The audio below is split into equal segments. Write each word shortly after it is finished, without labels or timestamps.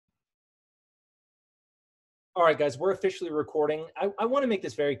All right, guys, we're officially recording. I want to make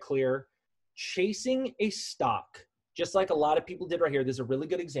this very clear. Chasing a stock, just like a lot of people did right here, there's a really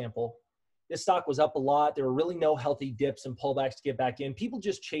good example. This stock was up a lot. There were really no healthy dips and pullbacks to get back in. People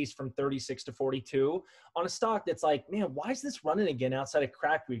just chased from 36 to 42 on a stock that's like, man, why is this running again outside of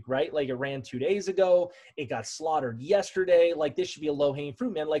crack week, right? Like it ran 2 days ago. It got slaughtered yesterday. Like this should be a low-hanging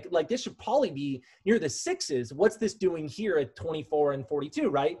fruit, man. Like this should probably be near the sixes. What's this doing here at 24 and 42,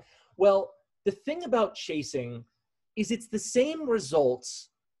 right? Well, the thing about chasing is it's the same results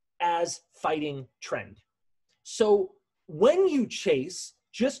as fighting trend. So when you chase,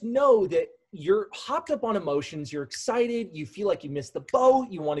 just know that you're hopped up on emotions, you're excited, you feel like you missed the boat,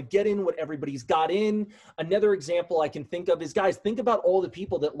 you want to get in what everybody's got in. Another example I can think of is, guys, think about all the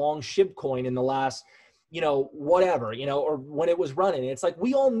people that long shitcoin in the last, whatever, or when it was running. It's like,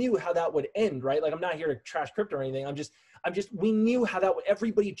 we all knew how that would end, right? Like, I'm not here to trash crypto or anything. We knew how that would,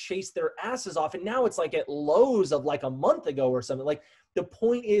 everybody chased their asses off. And now it's like at lows of like a month ago or something. Like the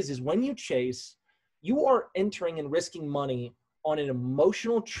point is when you chase, you are entering and risking money on an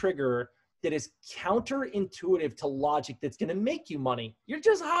emotional trigger that is counterintuitive to logic that's going to make you money. You're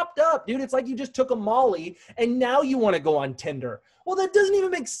just hopped up, dude. It's like you just took a Molly and now you want to go on Tinder. Well, that doesn't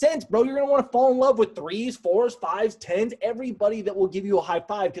even make sense, bro. You're going to want to fall in love with 3s, 4s, 5s, 10s, everybody that will give you a high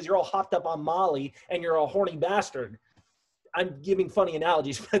five because you're all hopped up on Molly and you're a horny bastard. I'm giving funny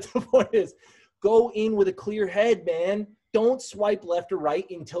analogies, but the point is, go in with a clear head, man. Don't swipe left or right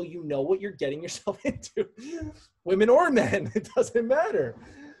until you know what you're getting yourself into. Women or men, it doesn't matter.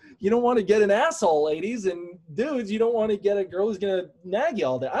 You don't want to get an asshole, ladies, and dudes, you don't want to get a girl who's going to nag you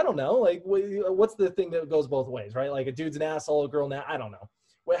all day. I don't know. Like, what's the thing that goes both ways, right? Like a dude's an asshole, a girl, I don't know.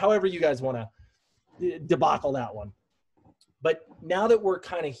 However you guys want to debacle that one. But now that we're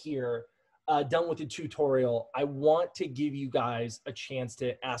kind of here, done with the tutorial, I want to give you guys a chance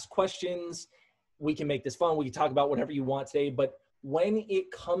to ask questions. We can make this fun. We can talk about whatever you want today. But when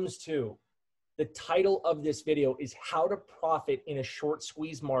it comes to the title of this video is how to profit in a short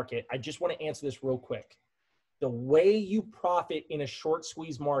squeeze market, I just want to answer this real quick. The way you profit in a short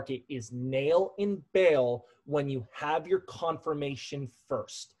squeeze market is nail and bail when you have your confirmation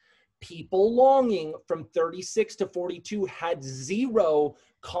first. People longing from 36 to 42 had zero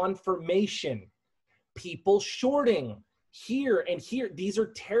confirmation. People shorting here and here, these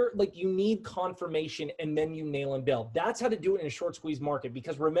are like you need confirmation and then you nail and bail. That's how to do it in a short squeeze market,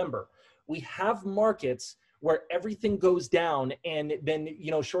 because remember, we have markets where everything goes down and then,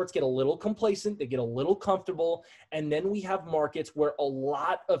 shorts get a little complacent, they get a little comfortable. And then we have markets where a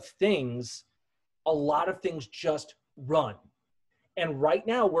lot of things just run. And right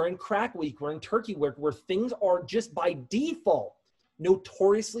now we're in crack week, we're in turkey week, where things are just by default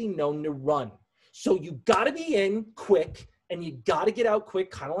notoriously known to run. So you got to be in quick and you got to get out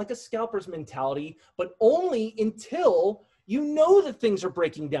quick, kind of like a scalper's mentality, but only until you know that things are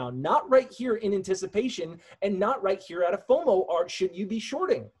breaking down, not right here in anticipation and not right here out of FOMO or should you be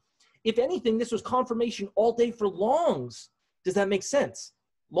shorting. If anything, this was confirmation all day for longs. Does that make sense?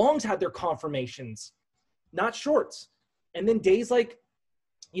 Longs had their confirmations, not shorts. And then days like,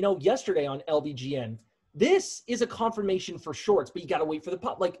 yesterday on LGVN, this is a confirmation for shorts, but you got to wait for the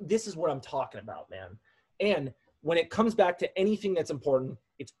pop. Like, this is what I'm talking about, man. And when it comes back to anything that's important,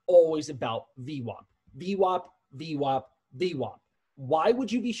 it's always about VWAP. VWAP, VWAP, VWAP. Why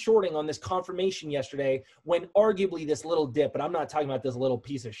would you be shorting on this confirmation yesterday when arguably this little dip, but I'm not talking about this little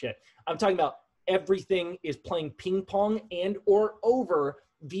piece of shit. I'm talking about everything is playing ping pong and or over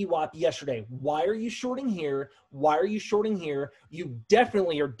VWAP yesterday. Why are you shorting here? Why are you shorting here? You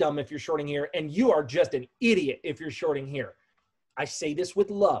definitely are dumb if you're shorting here, and you are just an idiot if you're shorting here. I say this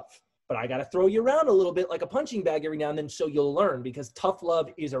with love, but I got to throw you around a little bit like a punching bag every now and then so you'll learn, because tough love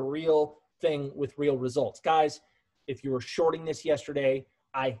is a real thing with real results. Guys, if you were shorting this yesterday,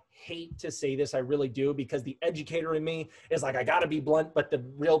 I hate to say this, I really do, because the educator in me is like, I got to be blunt, but the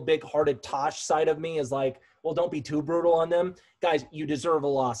real big-hearted Tosh side of me is like, well, don't be too brutal on them. Guys, you deserve a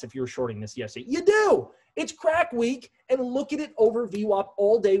loss if you're shorting this yesterday. You do. It's crack week, and look at it over VWAP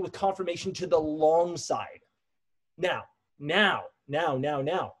all day with confirmation to the long side. Now, I'm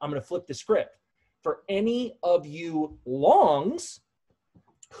going to flip the script. For any of you longs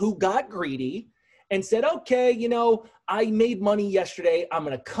who got greedy and said, okay, I made money yesterday, I'm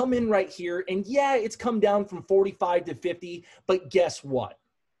going to come in right here. And yeah, it's come down from 45 to 50, but guess what?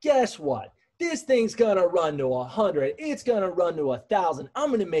 This thing's going to run to 100. It's going to run to 1,000. I'm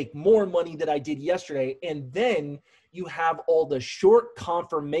going to make more money than I did yesterday. And then you have all the short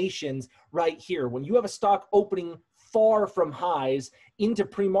confirmations right here. When you have a stock opening far from highs into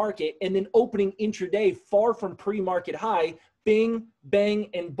pre-market and then opening intraday far from pre-market high, bing, bang,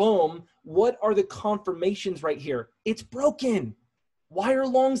 and boom. What are the confirmations right here? It's broken. Why are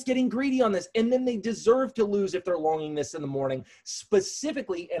longs getting greedy on this? And then they deserve to lose if they're longing this in the morning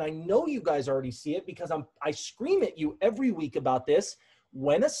specifically. And I know you guys already see it because I scream at you every week about this.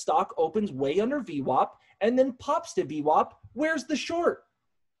 When a stock opens way under VWAP and then pops to VWAP, where's the short?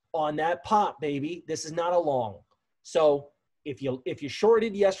 On that pop, baby. This is not a long. So if you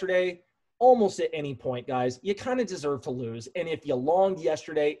shorted yesterday, almost at any point, guys, you kind of deserve to lose. And if you longed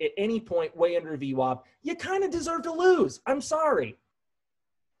yesterday at any point way under VWAP, you kind of deserve to lose. I'm sorry.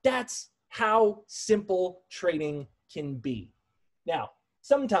 That's how simple trading can be. Now,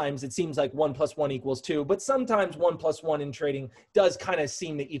 sometimes it seems like 1 + 1 = 2, but sometimes 1 + 1 in trading does kind of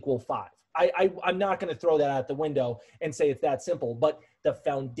seem to equal 5. I'm not going to throw that out the window and say it's that simple, but the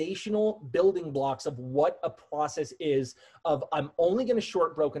foundational building blocks of what a process is of I'm only going to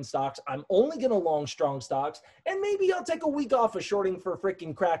short broken stocks, I'm only going to long strong stocks, and maybe I'll take a week off of shorting for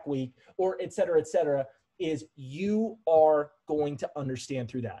freaking crack week or et cetera, is you are going to understand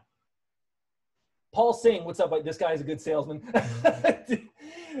through that. Paul Singh, what's up? This guy's a good salesman.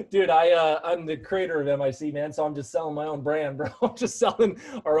 Dude, I'm the creator of MIC, man, so I'm just selling my own brand, bro. I'm just selling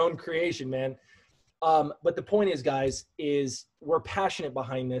our own creation, man. But the point is, guys, is we're passionate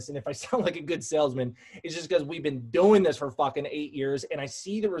behind this. And if I sound like a good salesman, it's just because we've been doing this for fucking 8 years and I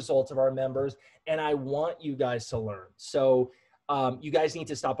see the results of our members and I want you guys to learn. So you guys need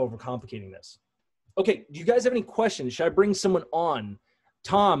to stop overcomplicating this. Okay, do you guys have any questions? Should I bring someone on?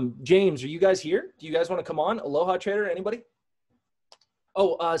 Tom, James, are you guys here? Do you guys want to come on? Aloha Trader, anybody?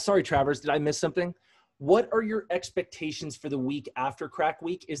 Oh, sorry, Travers, did I miss something? What are your expectations for the week after crack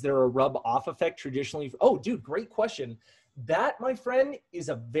week? Is there a rub off effect traditionally? Oh, dude, great question. That, my friend, is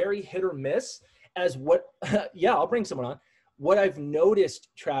a very hit or miss as what, yeah, I'll bring someone on. What I've noticed,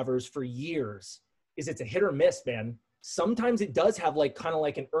 Travers, for years is it's a hit or miss, man. Sometimes it does have like kind of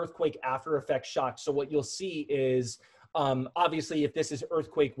like an earthquake after effect shock. So what you'll see is, obviously, if this is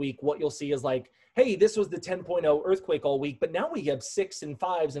earthquake week, what you'll see is like, hey, this was the 10.0 earthquake all week, but now we have 6 and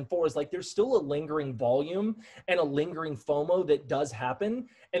 5s and 4s. Like there's still a lingering volume and a lingering FOMO that does happen.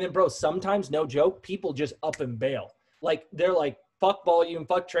 And then, bro, sometimes, no joke, people just up and bail. Like they're like, fuck volume,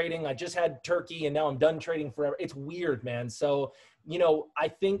 fuck trading. I just had turkey and now I'm done trading forever. It's weird, man. So, you know, I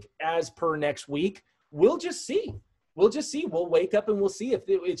think as per next week, we'll just see. We'll just see. We'll wake up and we'll see if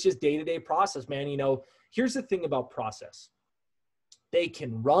it's just day-to-day process, man. You know, here's the thing about process. They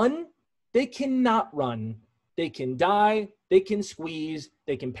can run, they cannot run, they can die, they can squeeze,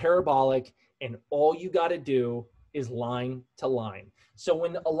 they can parabolic, and all you got to do is line to line. So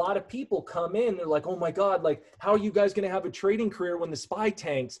when a lot of people come in, they're like, oh my God, like, how are you guys going to have a trading career when the SPY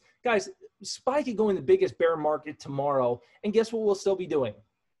tanks? Guys, SPY could go in the biggest bear market tomorrow, and guess what we'll still be doing?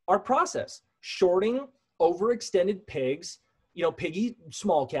 Our process, shorting overextended pigs, you know, piggy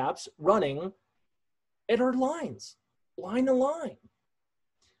small caps, running at our lines, line to line.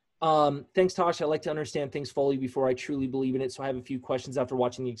 Thanks, Tosh. I like to understand things fully before I truly believe in it. So I have a few questions after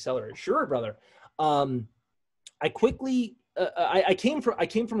watching the accelerator. Sure, brother. I came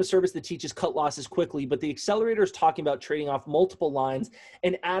from a service that teaches cut losses quickly, but the accelerator is talking about trading off multiple lines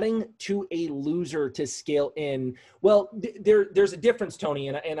and adding to a loser to scale in. Well, there's a difference, Tony,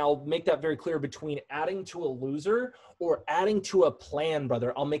 and I'll make that very clear between adding to a loser or adding to a plan,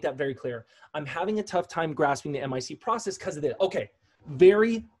 brother. I'll make that very clear. I'm having a tough time grasping the MIC process because of this. Okay,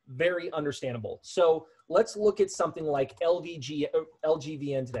 very, very understandable. So let's look at something like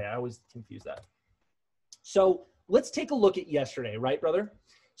LGVN today. I always confuse that. So let's take a look at yesterday, right, brother?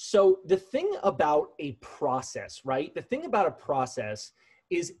 So the thing about a process, right? The thing about a process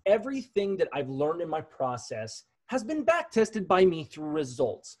is everything that I've learned in my process has been back tested by me through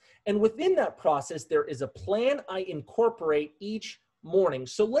results. And within that process, there is a plan I incorporate each morning.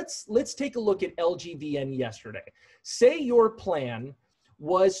 So let's take a look at LGVN yesterday. Say your plan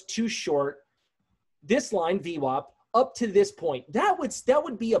was to short this line VWAP up to this point. That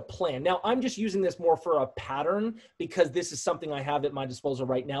would be a plan. Now, I'm just using this more for a pattern because this is something I have at my disposal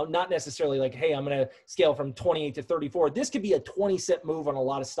right now. Not necessarily like, hey, I'm going to scale from 28 to 34. This could be a 20-cent move on a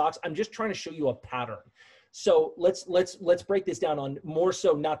lot of stocks. I'm just trying to show you a pattern. So let's break this down on more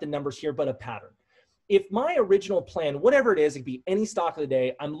so not the numbers here, but a pattern. If my original plan, whatever it is, it could be any stock of the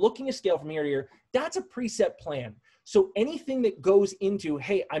day, I'm looking to scale from here to here, that's a preset plan. So anything that goes into,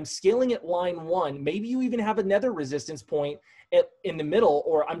 hey, I'm scaling at line 1, maybe you even have another resistance point in the middle,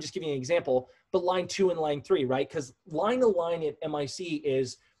 or I'm just giving you an example, but line 2 and line 3, right? Because line to line at MIC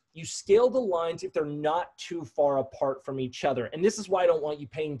is You scale the lines if they're not too far apart from each other. And this is why I don't want you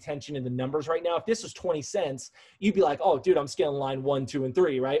paying attention to the numbers right now. If this was 20 cents, you'd be like, oh, dude, I'm scaling line 1, 2, and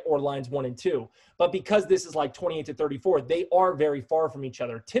 3, right? Or lines 1 and 2. But because this is like 28 to 34, they are very far from each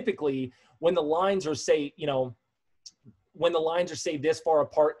other. Typically, when the lines are, say, when the lines are, say, this far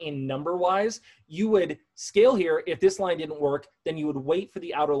apart in number-wise, you would scale here. If this line didn't work, then you would wait for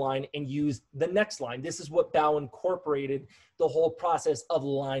the outer line and use the next line. This is what Bao incorporated the whole process of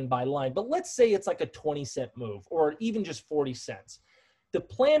line by line. But let's say it's like a 20-cent move or even just 40 cents. The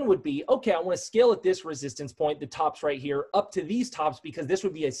plan would be, okay, I want to scale at this resistance point, the tops right here, up to these tops because this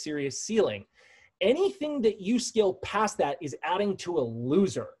would be a serious ceiling. Anything that you scale past that is adding to a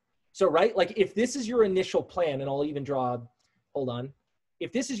loser. So, right, like if this is your initial plan, and I'll even draw, hold on.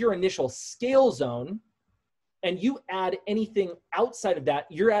 If this is your initial scale zone and you add anything outside of that,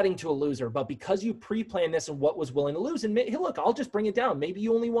 you're adding to a loser. But because you pre-planned this and what was willing to lose, and hey, look, I'll just bring it down. Maybe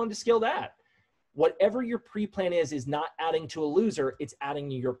you only wanted to scale that. Whatever your pre-plan is not adding to a loser, it's adding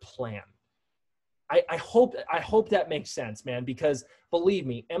to your plan. I hope that makes sense, man, because believe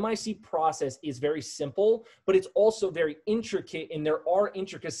me, MIC process is very simple, but it's also very intricate, and there are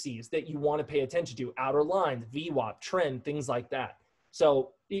intricacies that you want to pay attention to, outer lines, VWAP, trend, things like that.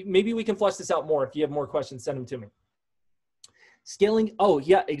 So maybe we can flesh this out more. If you have more questions, send them to me. Scaling, oh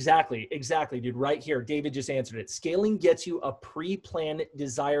yeah, exactly, dude, right here. David just answered it. Scaling gets you a pre-planned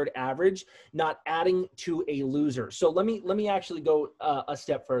desired average, not adding to a loser. So let me actually go a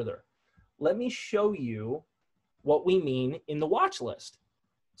step further. Let me show you what we mean in the watch list.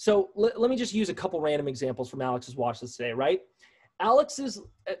 So let me just use a couple random examples from Alex's watch list today, right? Alex's,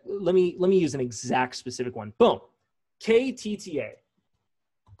 let me use an exact specific one. Boom, KTTA.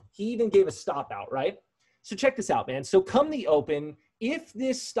 He even gave a stop out, right? So check this out, man. So come the open, if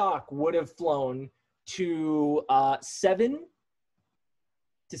this stock would have flown to 7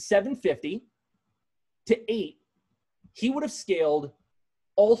 to 750 to 8, he would have scaled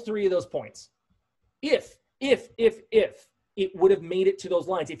all 3 of those points. If it would have made it to those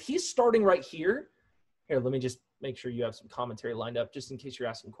lines. If he's starting right here, let me just make sure you have some commentary lined up just in case you're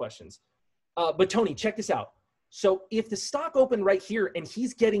asking questions. But Tony, check this out. So if the stock opened right here and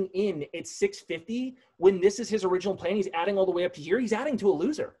he's getting in at 650, when this is his original plan, he's adding all the way up to here, he's adding to a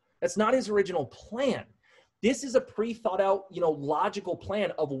loser. That's not his original plan. This is a pre-thought out, logical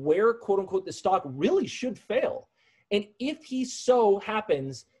plan of where, quote unquote, the stock really should fail. And if he so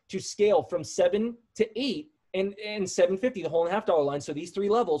happens to scale from 7 to 8 and 750, the whole $1.5 line, so these 3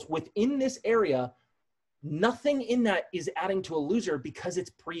 levels within this area, nothing in that is adding to a loser because it's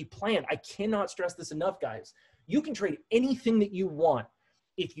pre-planned. I cannot stress this enough, guys. You can trade anything that you want.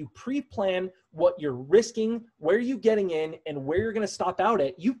 If you pre-plan what you're risking, where you're getting in, and where you're going to stop out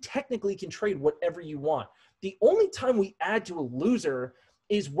at, you technically can trade whatever you want. The only time we add to a loser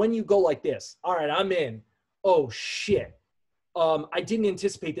is when you go like this. All right, I'm in. Oh, shit. I didn't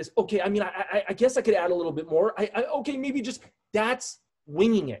anticipate this. Okay, I mean, I guess I could add a little bit more. Okay, maybe just, that's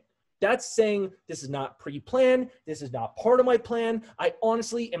winging it. That's saying this is not pre-planned. This is not part of my plan. I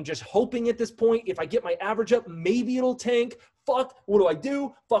honestly am just hoping at this point, if I get my average up, maybe it'll tank. Fuck, what do I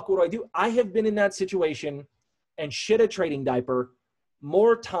do? Fuck, what do I do? I have been in that situation and shit a trading diaper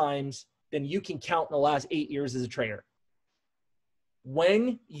more times than you can count in the last 8 years as a trader.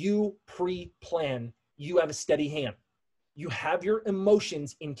 When you pre-plan, you have a steady hand. You have your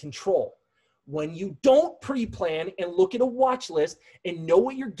emotions in control. When you don't pre-plan and look at a watch list and know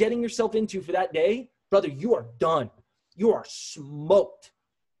what you're getting yourself into for that day, brother, you are done. You are smoked.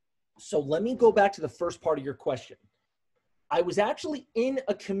 So let me go back to the first part of your question. I was actually in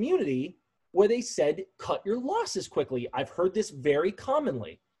a community where they said, cut your losses quickly. I've heard this very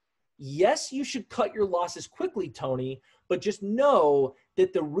commonly. Yes, you should cut your losses quickly, Tony, but just know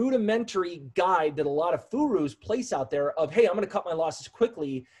that the rudimentary guide that a lot of gurus place out there of, hey, I'm going to cut my losses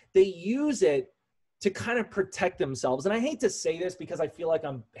quickly, they use it to kind of protect themselves. And I hate to say this because I feel like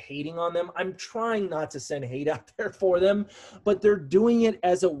I'm hating on them. I'm trying not to send hate out there for them, but they're doing it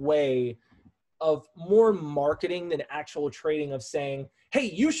as a way of more marketing than actual trading, of saying,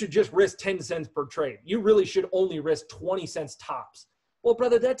 hey, you should just risk 10 cents per trade. You really should only risk 20 cents tops. Well,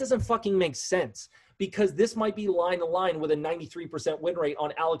 brother, that doesn't fucking make sense, because this might be line to line with a 93% win rate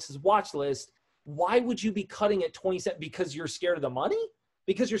on Alex's watch list. Why would you be cutting at 20 cents? Because you're scared of the money?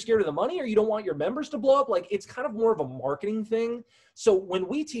 Because you're scared of the money, or you don't want your members to blow up? Like, it's kind of more of a marketing thing. So when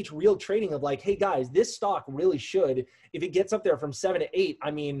we teach real trading of like, hey guys, this stock really should, if it gets up there from 7 to 8,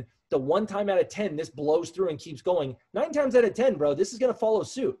 I mean, the 1 time out of 10, this blows through and keeps going. 9 times out of 10, bro, this is going to follow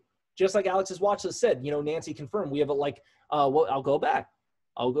suit. Just like Alex's watch list said, Nancy confirmed, we have it like, well, I'll go back.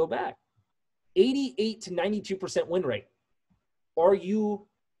 88 to 92% win rate. Are you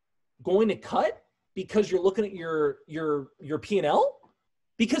going to cut because you're looking at your P&L?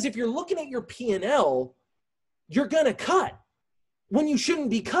 Because if you're looking at your P&L, you're going to cut when you shouldn't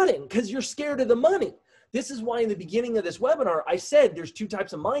be cutting because you're scared of the money. This is why in the beginning of this webinar, I said there's two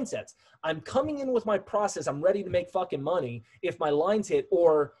types of mindsets. I'm coming in with my process. I'm ready to make fucking money if my lines hit,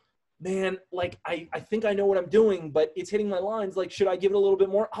 or man, like I think I know what I'm doing, but it's hitting my lines. Like, should I give it a little bit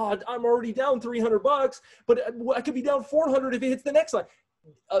more? Oh, I'm already down $300, but I could be down 400 if it hits the next line.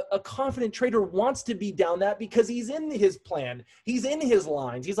 A confident trader wants to be down that because he's in his plan. He's in his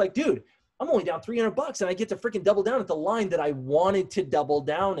lines. He's like, dude, I'm only down $300 and I get to freaking double down at the line that I wanted to double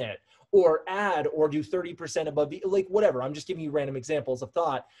down at, or add, or do 30% above, like whatever. I'm just giving you random examples of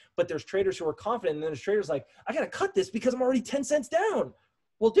thought, but there's traders who are confident, and then there's traders like, I got to cut this because I'm already 10 cents down.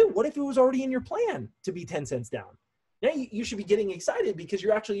 Well, dude, what if it was already in your plan to be 10 cents down? Now you should be getting excited because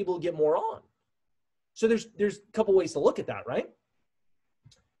you're actually able to get more on. So there's a couple ways to look at that, right?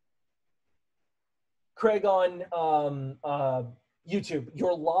 Craig on YouTube,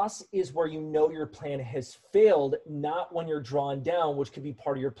 your loss is where you know your plan has failed, not when you're drawn down, which could be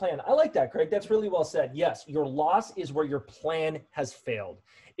part of your plan. I like that, Craig. That's really well said. Yes, your loss is where your plan has failed.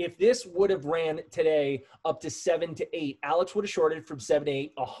 If this would have ran today up to 7 to 8, Alex would have shorted from 7 to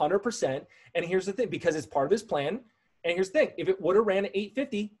 8, 100%. And here's the thing, because it's part of his plan. And here's the thing, if it would have ran at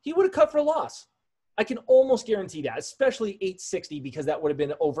 850, he would have cut for a loss. I can almost guarantee that, especially 860, because that would have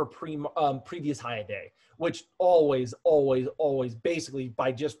been over previous high a day, which always, basically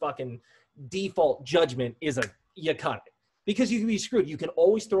by just fucking default judgment is you cut it. Because you can be screwed. You can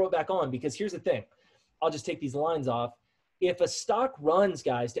always throw it back on, because here's the thing. I'll just take these lines off. If a stock runs,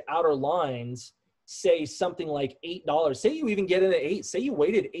 guys, to outer lines, say something like $8, say you even get in at 8, say you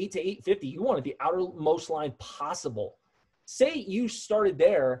waited 8 to 850, you wanted the outermost line possible. Say you started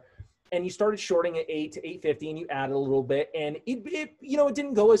there, and you started shorting at 8 to 850 and you added a little bit, and it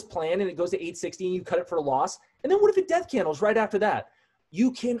didn't go as planned, and it goes to 860 and you cut it for a loss. And then what if it death candles right after that?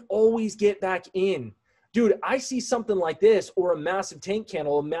 You can always get back in. Dude, I see something like this, or a massive tank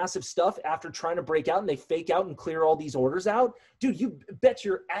candle, a massive stuff after trying to break out, and they fake out and clear all these orders out. Dude, you bet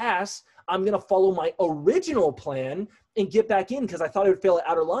your ass I'm going to follow my original plan and get back in, because I thought it would fail at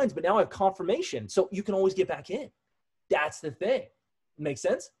outer lines, but now I have confirmation. So you can always get back in. That's the thing. Make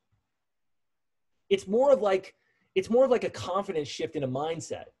sense? It's more of like a confidence shift in a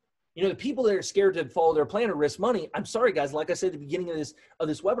mindset. You know, the people that are scared to follow their plan or risk money, I'm sorry, guys, like I said at the beginning of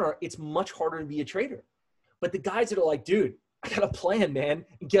this webinar, it's much harder to be a trader. But the guys that are like, dude, I got a plan, man.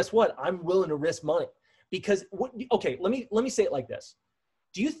 And guess what? I'm willing to risk money. Because okay, let me say it like this.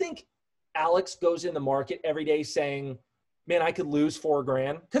 Do you think Alex goes in the market every day saying, man, I could lose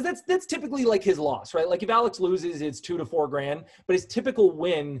 $4,000? Because that's typically like his loss, right? Like if Alex loses, it's $2,000 to $4,000, but his typical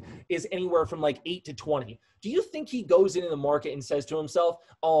win is anywhere from like 8 to 20. Do you think he goes into the market and says to himself,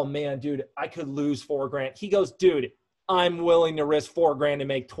 oh man, dude, I could lose $4,000? He goes, dude, I'm willing to risk $4,000 to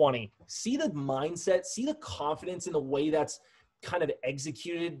make 20. See the mindset, see the confidence in the way that's kind of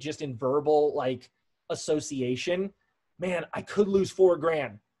executed just in verbal, like association. Man, I could lose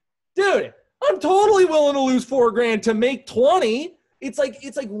 $4,000. Dude, I'm totally willing to lose $4,000 to make 20. It's like,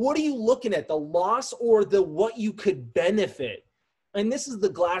 what are you looking at? The loss or the what you could benefit? And this is the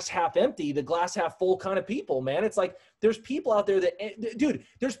glass half empty, the glass half full kind of people, man. It's like, there's people out there that, dude,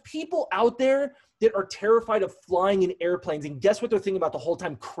 there's people out there that are terrified of flying in airplanes. And guess what they're thinking about the whole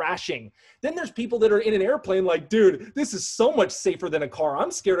time? Crashing. Then there's people that are in an airplane like, dude, this is so much safer than a car.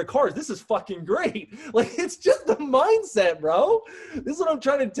 I'm scared of cars. This is fucking great. Like, it's just the mindset, bro. This is what I'm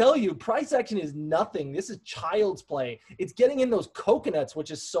trying to tell you. Price action is nothing. This is child's play. It's getting in those coconuts,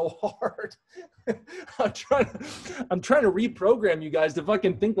 which is so hard. I'm trying to reprogram you guys to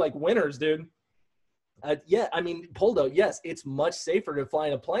fucking think like winners, dude. Yeah, I mean, Poldo, yes, it's much safer to fly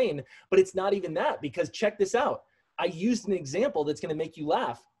in a plane, but it's not even that, because check this out. I used an example that's going to make you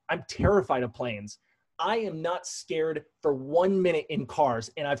laugh. I'm terrified of planes. I am not scared for 1 minute in cars,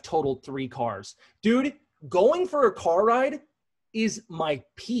 and I've totaled 3 cars. Dude, going for a car ride is my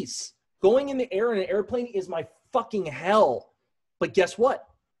peace. Going in the air in an airplane is my fucking hell. But guess what?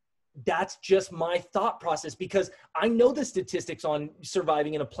 That's just my thought process, because I know the statistics on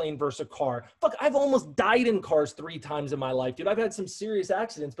surviving in a plane versus a car. Fuck, I've almost died in cars 3 times in my life, dude. I've had some serious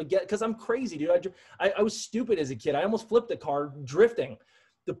accidents, but because I'm crazy, dude. I was stupid as a kid. I almost flipped a car drifting.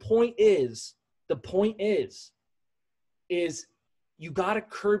 The point is you got to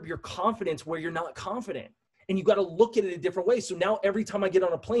curb your confidence where you're not confident. And you got to look at it a different way. So now every time I get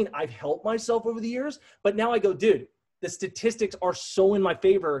on a plane, I've helped myself over the years, but now I go, dude, the statistics are so in my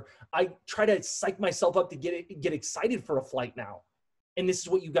favor. I try to psych myself up to get excited for a flight now. And this is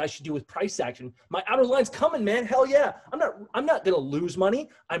what you guys should do with price action. My outer line's coming, man. Hell yeah. I'm not going to lose money.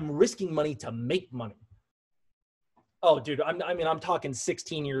 I'm risking money to make money. Oh, dude, I'm talking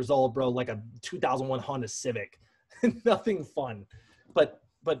 16 years old, bro, like a 2001 Honda Civic. Nothing fun.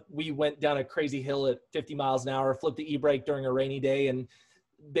 But we went down a crazy hill at 50 miles an hour, flipped the e-brake during a rainy day, and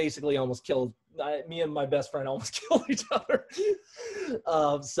basically almost killed me and my best friend almost killed each other.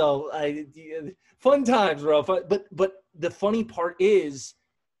 Fun times, bro. But the funny part is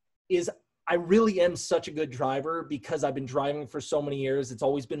I really am such a good driver because I've been driving for so many years. It's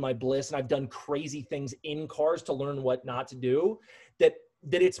always been my bliss, and I've done crazy things in cars to learn what not to do, that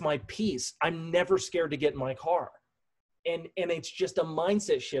it's my peace. I'm never scared to get in my car. And it's just a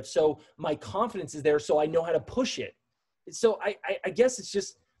mindset shift. So my confidence is there, so I know how to push it. So I guess it's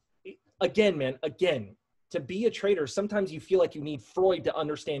just, again, to be a trader, sometimes you feel like you need Freud to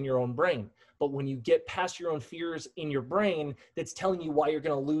understand your own brain. But when you get past your own fears in your brain that's telling you why you're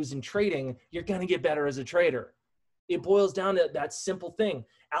going to lose in trading, you're going to get better as a trader. It boils down to that simple thing.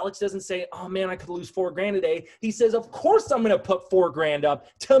 Alex doesn't say, oh man, I could lose $4,000 a day. He says, of course I'm going to put $4,000 up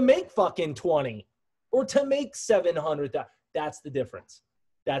to make fucking 20 or to make 700,000. That's the difference.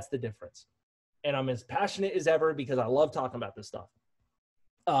 That's the difference. And I'm as passionate as ever because I love talking about this stuff.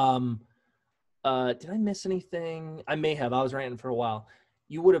 Did I miss anything? I may have. I was ranting for a while.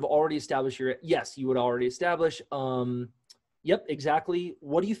 You would have already established yes, you would already establish. Yep, exactly.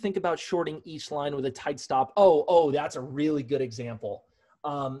 What do you think about shorting each line with a tight stop? Oh, that's a really good example.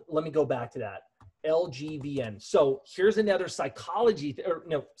 Let me go back to that. LGVN. So here's another psychology.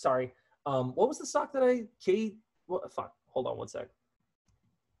 What was the stock that fuck, hold on one sec.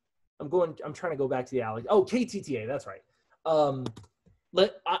 I'm trying to go back to the Alex. Oh, KTTA, that's right.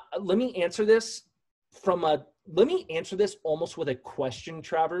 Let me answer this almost with a question,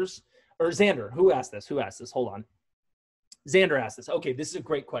 Travers, or Xander. Who asked this? Hold on. Xander asked this. Okay, this is a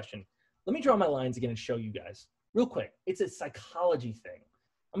great question. Let me draw my lines again and show you guys real quick. It's a psychology thing.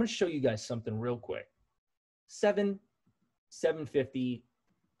 I'm going to show you guys something real quick. 750,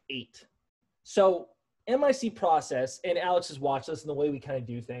 8. So MIC process, and Alex has watched us and the way we kind of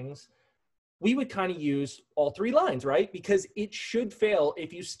do things, we would kind of use all three lines, right? Because it should fail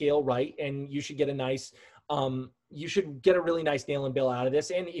if you scale right, and you should get a nice, you should get a really nice nail and bill out of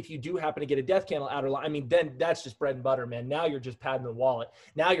this. And if you do happen to get a death candle outer line, I mean, then that's just bread and butter, man. Now you're just padding the wallet.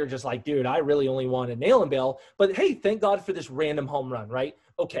 Now you're just like, dude, I really only want a nail and bill, but hey, thank God for this random home run, right?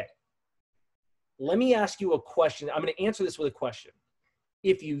 Okay. Let me ask you a question. I'm going to answer this with a question.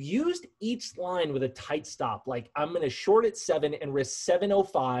 If you used each line with a tight stop, like I'm going to short at 7 and risk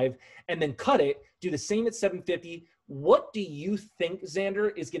 705 and then cut it, do the same at 750, what do you think,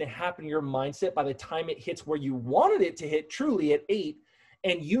 Xander, is going to happen in your mindset by the time it hits where you wanted it to hit truly at 8,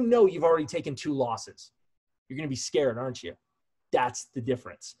 and you know you've already taken 2 losses? You're going to be scared, aren't you? That's the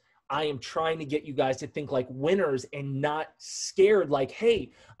difference. I am trying to get you guys to think like winners and not scared like,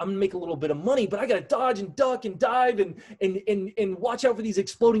 hey, I'm going to make a little bit of money, but I got to dodge and duck and dive and watch out for these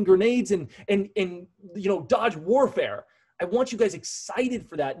exploding grenades and dodge warfare. I want you guys excited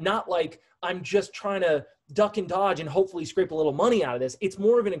for that, not like I'm just trying to duck and dodge and hopefully scrape a little money out of this. It's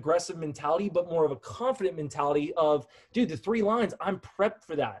more of an aggressive mentality, but more of a confident mentality of, dude, the 3 lines, I'm prepped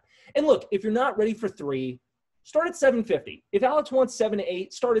for that. And look, if you're not ready for 3, start at 750. If Alex wants 7 to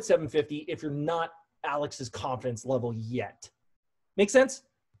 8, start at 750 if you're not Alex's confidence level yet. Make sense?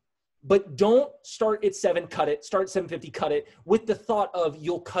 But don't start at 7, cut it. Start at 750, cut it, with the thought of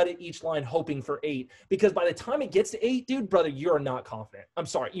you'll cut it each line hoping for 8. Because by the time it gets to 8, dude, brother, you're not confident. I'm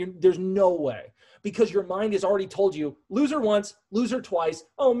sorry. There's no way. Because your mind has already told you, loser once, loser twice,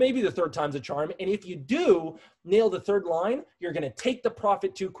 oh, maybe the 3rd time's a charm. And if you do nail the 3rd line, you're going to take the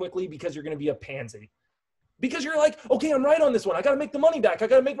profit too quickly because you're going to be a pansy. Because you're like, okay, I'm right on this one. I got to make the money back. I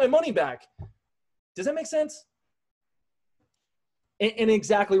got to make my money back. Does that make sense? And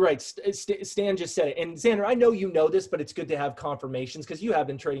exactly right. Stan just said it. And Xander, I know you know this, but it's good to have confirmations because you have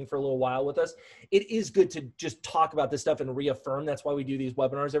been trading for a little while with us. It is good to just talk about this stuff and reaffirm. That's why we do these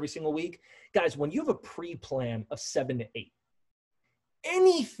webinars every single week. Guys, when you have a pre-plan of 7 to 8,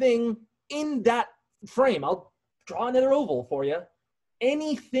 anything in that frame, I'll draw another oval for you.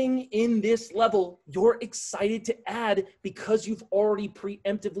 Anything in this level, you're excited to add because you've already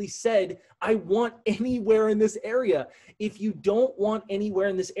preemptively said, I want anywhere in this area. If you don't want anywhere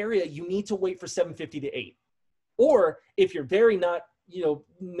in this area, you need to wait for 750 to 8. Or if you're very not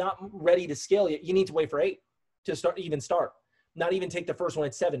ready to scale yet, you need to wait for 8 to start. Not even take the first one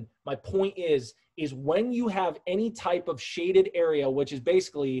at 7. My point is, is when you have any type of shaded area, which is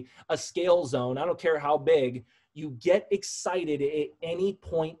basically a scale zone, I don't care how big, you get excited at any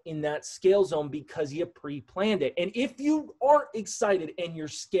point in that scale zone because you pre-planned it. And if you aren't excited and you're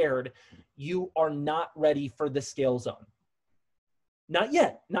scared, you are not ready for the scale zone. Not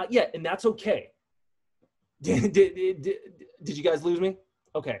yet, not yet, and that's okay. Did you guys lose me?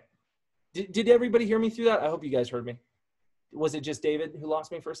 Okay. Did everybody hear me through that? I hope you guys heard me. Was it just David who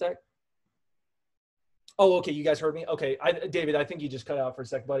lost me for a sec? Oh, okay, you guys heard me? Okay, David, I think you just cut out for a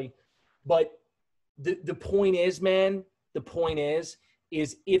sec, buddy. But the point is, man, the point is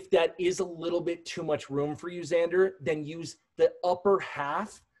if that is a little bit too much room for you, Xander, then use the upper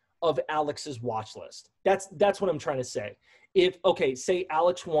half of Alex's watch list. That's what I'm trying to say. If, okay, say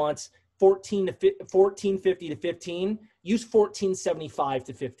Alex wants 1450 to 15, use 1475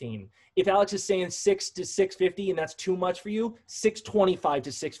 to 15. If Alex is saying 6 to 650 and that's too much for you, 625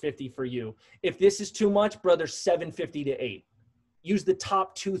 to 650 for you. If this is too much, brother, 750 to 8. Use the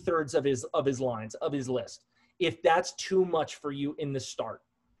top 2/3 of his lines, of his list. If that's too much for you in the start,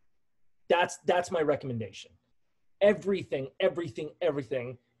 that's my recommendation. Everything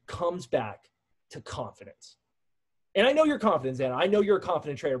comes back to confidence. And I know you're confident, Xana. I know you're a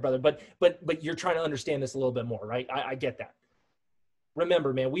confident trader, brother, but you're trying to understand this a little bit more, right? I get that.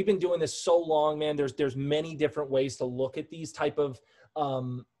 Remember, man, we've been doing this so long, man. There's many different ways to look at these type of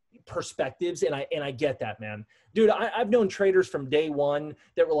perspectives, and I get that, man. Dude, I've known traders from day one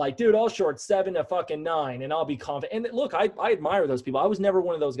that were like, dude, I'll short 7 to fucking 9, and I'll be confident. And look, I admire those people. I was never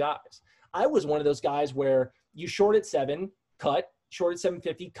one of those guys. I was one of those guys where you short at 7, cut, short at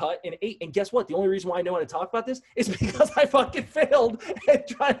 750, cut, and 8. And guess what? The only reason why I know how to talk about this is because I fucking failed at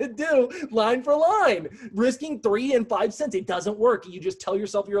trying to do line for line, risking 3 and 5 cents. It doesn't work. You just tell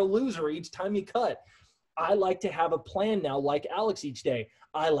yourself you're a loser each time you cut. I like to have a plan now, like Alex each day.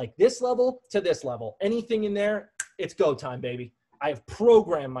 I like this level to this level. Anything in there, it's go time, baby. I have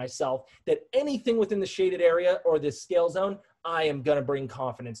programmed myself that anything within the shaded area or this scale zone, I am going to bring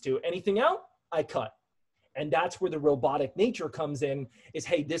confidence to. Anything out, I cut. And that's where the robotic nature comes in is,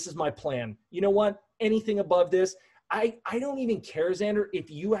 hey, this is my plan. You know what? Anything above this, I don't even care, Xander,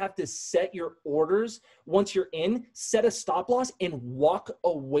 if you have to set your orders once you're in, set a stop loss and walk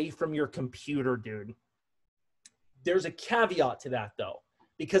away from your computer, dude. There's a caveat to that, though,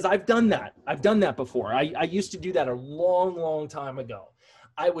 because I've done that. I've done that before. I used to do that a long, long time ago.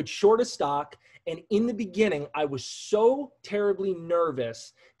 I would short a stock, and in the beginning, I was so terribly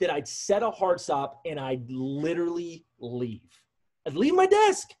nervous that I'd set a hard stop and I'd literally leave. I'd leave my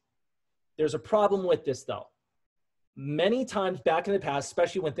desk. There's a problem with this, though. Many times back in the past,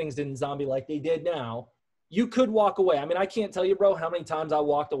 especially when things didn't zombie like they did now, you could walk away. I mean, I can't tell you, bro, how many times I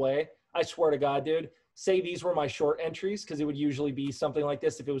walked away. I swear to God, dude. Say these were my short entries, because it would usually be something like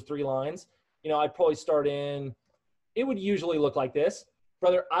this if it was 3 lines. You know, I'd probably start in, it would usually look like this.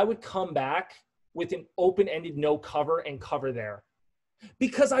 Brother, I would come back with an open-ended no cover and cover there.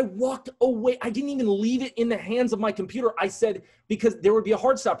 Because I walked away. I didn't even leave it in the hands of my computer. I said, because there would be a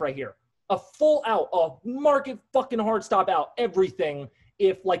hard stop right here. A full out, a market fucking hard stop out, everything.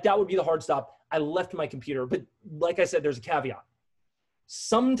 If like that would be the hard stop, I left my computer. But like I said, there's a caveat.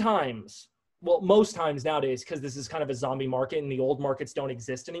 Sometimes, well, most times nowadays, because this is kind of a zombie market and the old markets don't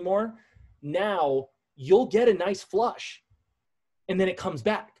exist anymore, now you'll get a nice flush and then it comes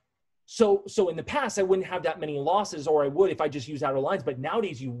back. So in the past, I wouldn't have that many losses, or I would if I just use outer lines, but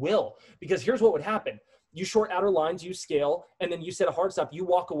nowadays you will, because here's what would happen. You short outer lines, you scale, and then you set a hard stop, you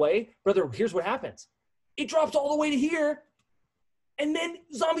walk away. Brother, here's what happens. It drops all the way to here, and then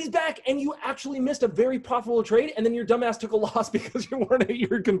zombie's back, and you actually missed a very profitable trade, and then your dumbass took a loss because you weren't at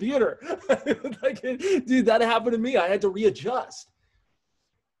your computer. Like, dude, that happened to me. I had to readjust.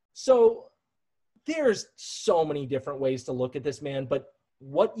 So there's so many different ways to look at this, man, but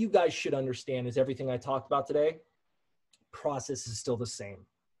what you guys should understand is everything I talked about today, process is still the same.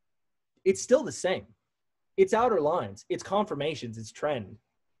 It's still the same. It's outer lines. It's confirmations. It's trend.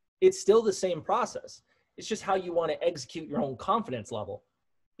 It's still the same process. It's just how you want to execute your own confidence level.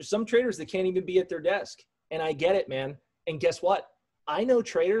 There's some traders that can't even be at their desk. And I get it, man. And guess what? I know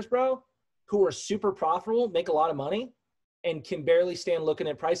traders, bro, who are super profitable, make a lot of money, and can barely stand looking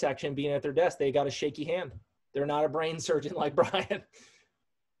at price action being at their desk. They got a shaky hand. They're not a brain surgeon like Brian.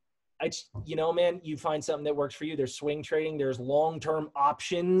 You know, man, you find something that works for you. There's swing trading. There's long-term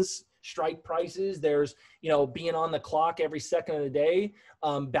options, strike prices. There's, you know, being on the clock every second of the day.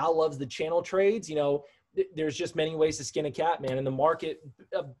 Bal loves the channel trades. You know, there's just many ways to skin a cat, man. And the market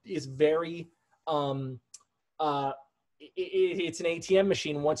is very, it's an ATM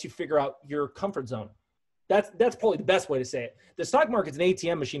machine once you figure out your comfort zone. That's probably the best way to say it. The stock market's an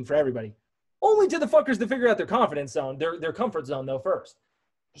ATM machine for everybody. Only to the fuckers to figure out their confidence zone, their comfort zone though first.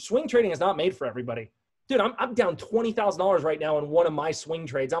 Swing trading is not made for everybody. Dude, I'm down $20,000 right now in one of my swing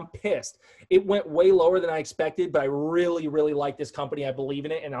trades. I'm pissed. It went way lower than I expected, but I really, really like this company. I believe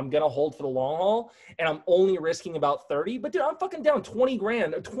in it, and I'm going to hold for the long haul, and I'm only risking about 30. But, dude, I'm fucking down 20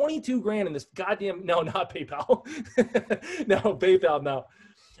 grand, 22 grand in this goddamn – no, not PayPal. No, PayPal,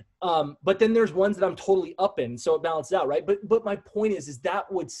 no. But then there's ones that I'm totally up in, so it balances out, right? But my point is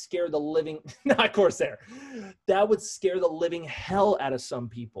that would scare the living – not Corsair. That would scare the living hell out of some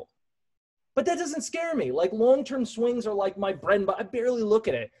people. But that doesn't scare me. Like long-term swings are like my bread and butter. I barely look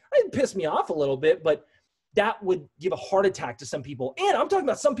at it. It pissed me off a little bit, but that would give a heart attack to some people. And I'm talking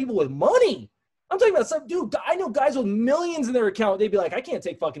about some people with money. I'm talking about some dude. I know guys with millions in their account. They'd be like, I can't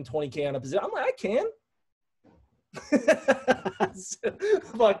take fucking 20K on a position. I'm like, I can.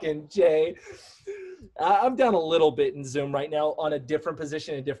 Fucking Jay. I'm down a little bit in Zoom right now on a different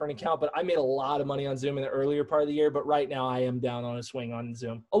position, a different account, but I made a lot of money on Zoom in the earlier part of the year. But right now I am down on a swing on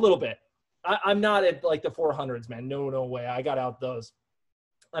Zoom a little bit. I'm not at like the 400s, man. No way. I got out those.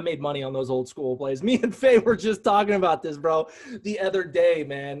 I made money on those old school plays. Me and Faye were just talking about this, bro, the other day,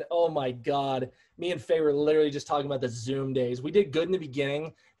 man. Oh, my God. Me and Faye were literally just talking about the Zoom days. We did good in the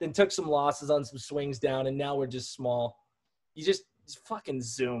beginning, then took some losses on some swings down, and now we're just small. You just fucking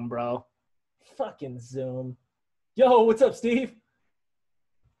Zoom, bro. Fucking Zoom. Yo, what's up, Steve?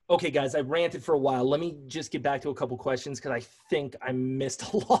 Okay, guys, I ranted for a while. Let me just get back to a couple questions because I think I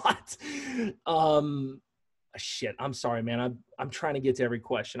missed a lot. Shit, I'm sorry, man. I'm trying to get to every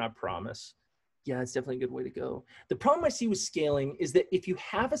question, I promise. Yeah, it's definitely a good way to go. The problem I see with scaling is that if you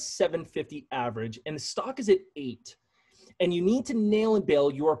have a 750 average and the stock is at 8 and you need to nail and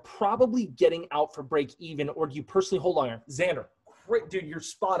bail, you are probably getting out for break even, or do you personally hold on? Xander, great, dude, you're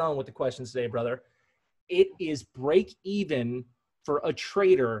spot on with the questions today, brother. It is break even for a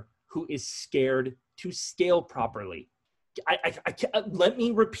trader who is scared to scale properly. Let me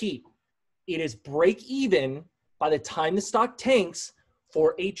repeat. It is break even by the time the stock tanks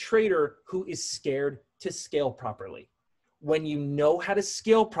for a trader who is scared to scale properly. When you know how to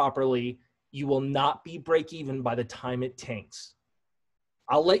scale properly, you will not be break even by the time it tanks.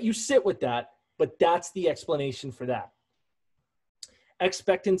 I'll let you sit with that, but that's the explanation for that.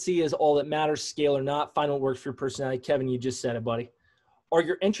 Expectancy is all that matters, scale or not. Find what works for your personality. Kevin, you just said it, buddy. Are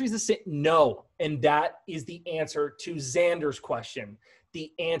your entries the same? No. And that is the answer to Xander's question.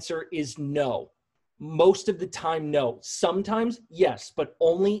 The answer is no. Most of the time, no. Sometimes, yes, but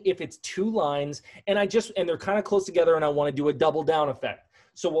only if it's two lines and they're kind of close together and I want to do a double down effect.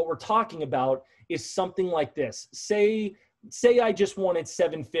 So what we're talking about is something like this. Say I just wanted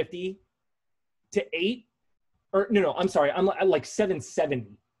 750 to 8. Or no, I'm sorry. I'm like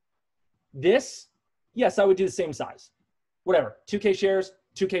 770. This, yes, I would do the same size. Whatever. 2K shares,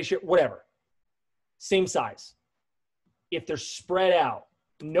 2K share, whatever. Same size. If they're spread out,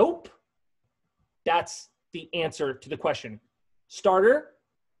 nope. That's the answer to the question. Starter,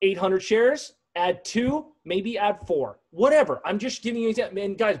 800 shares, add 2, maybe add 4, whatever. I'm just giving you an example.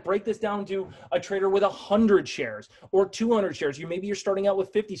 And guys, break this down to a trader with 100 shares or 200 shares. Maybe you're starting out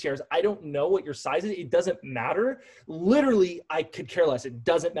with 50 shares. I don't know what your size is. It doesn't matter. Literally, I could care less. It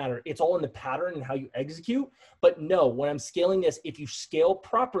doesn't matter. It's all in the pattern and how you execute. But no, when I'm scaling this, if you scale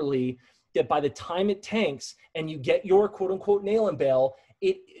properly, that by the time it tanks and you get your quote unquote nail and bail,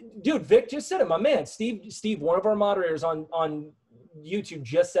 dude, Vic just said it, my man, Steve, one of our moderators on YouTube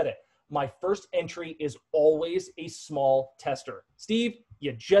just said it. My first entry is always a small tester. Steve,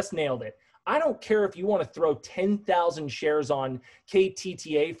 you just nailed it. I don't care if you want to throw 10,000 shares on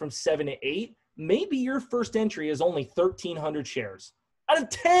KTTA from 7 to 8. Maybe your first entry is only 1,300 shares out of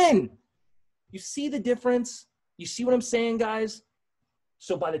 10. You see the difference? You see what I'm saying, guys?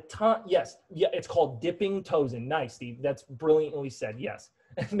 So by the time, yes, yeah, it's called dipping toes in. Nice, Steve. That's brilliantly said. Yes.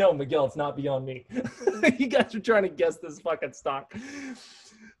 No, Miguel, it's not beyond me. You guys are trying to guess this fucking stock.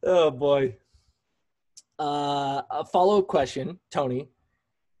 Oh, boy. A follow-up question, Tony.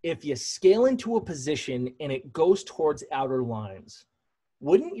 If you scale into a position and it goes towards outer lines,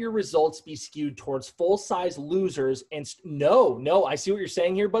 wouldn't your results be skewed towards full-size losers? And no, I see what you're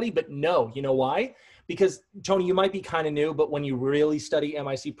saying here, buddy, but no. You know why? Because, Tony, you might be kind of new, but when you really study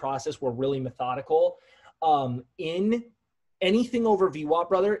MIC process, we're really methodical. In anything over VWAP,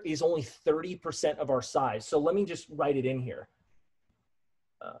 brother, is only 30% of our size. So let me just write it in here.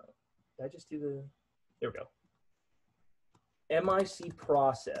 Did I just do the – there we go. MIC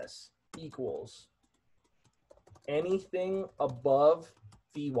process equals anything above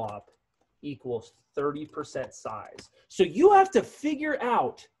VWAP equals 30% size. So you have to figure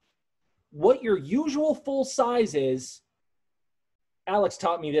out what your usual full size is. Alex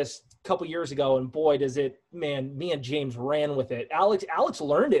taught me this a couple years ago, and boy, does it, man, me and James ran with it. Alex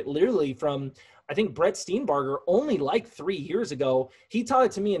learned it literally from, I think, Brett Steenbarger only like 3 years ago. He taught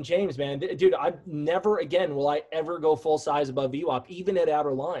it to me and James, man. Dude, I never again will I ever go full size above VWAP, even at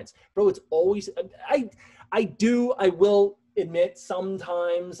outer lines. Bro, it's always, I will admit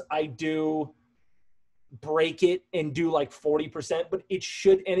sometimes I do break it and do like 40%, but it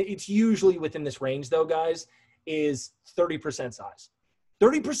should, and it's usually within this range though, guys, is 30% size.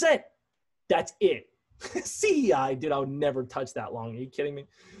 30%. That's it. CEI, dude, I would never touch that long. Are you kidding me?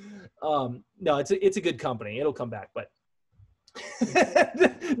 No, it's a good company. It'll come back, but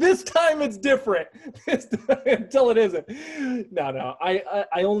this time it's different. Until it isn't. No.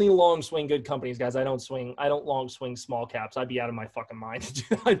 I only long swing good companies, guys. I don't long swing small caps. I'd be out of my fucking mind.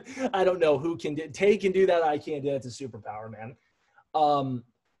 I don't know who can do that. I can't do that. It's a superpower, man.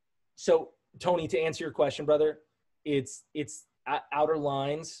 So Tony, to answer your question, brother, it's outer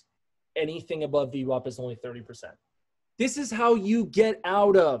lines. Anything above VWAP is only 30%. This is how you get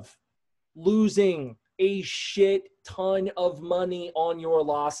out of losing a shit ton of money on your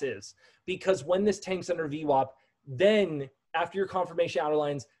losses. Because when this tanks under VWAP, then after your confirmation outer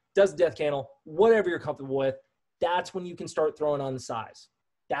lines, does death candle, whatever you're comfortable with, that's when you can start throwing on the size.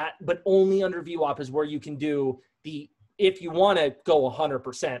 But only under VWAP is where you can do if you want to go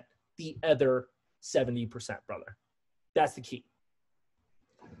 100%, the other 70%, brother. That's the key.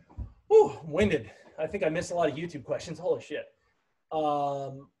 Ooh, winded. I think I missed a lot of YouTube questions. Holy shit.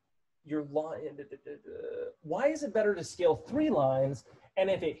 Your line. Why is it better to scale 3 lines? And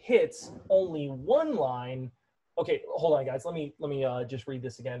if it hits only 1 line, okay, hold on, guys. Let me just read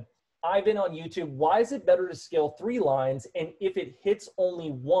this again. Ivan on YouTube. Why is it better to scale 3 lines? And if it hits only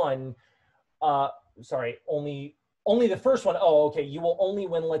one, only the first one. Oh, okay. You will only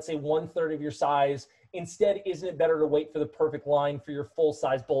win, let's say, 1/3 of your size. Instead, isn't it better to wait for the perfect line for your full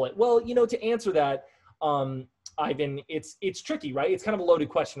size bullet? Well, to answer that, Ivan, it's tricky, right? It's kind of a loaded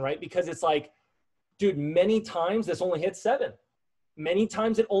question, right? Because it's like, dude, many times this only hits 7. Many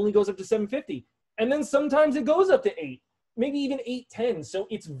times it only goes up to 750. And then sometimes it goes up to 8, maybe even 810. So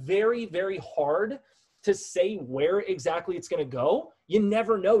it's very, very hard to say where exactly it's going to go. You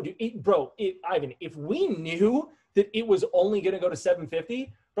never know, dude. Ivan, if we knew that it was only going to go to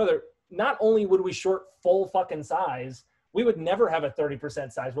 750, brother, not only would we short full fucking size, we would never have a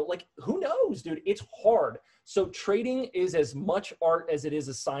 30% size. But like, who knows, dude? It's hard. So trading is as much art as it is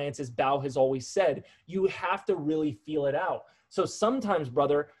a science, as Bao has always said. You have to really feel it out. So sometimes,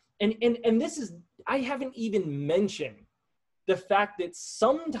 brother, and this is, I haven't even mentioned the fact that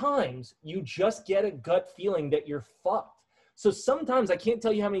sometimes you just get a gut feeling that you're fucked. So sometimes, I can't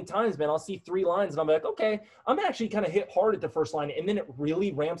tell you how many times, man, I'll see 3 lines and I'm like, okay, I'm actually kind of hit hard at the first line. And then it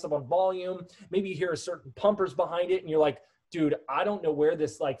really ramps up on volume. Maybe you hear a certain pumpers behind it and you're like, dude, I don't know where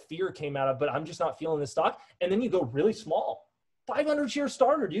this like fear came out of, but I'm just not feeling this stock. And then you go really small. 500 share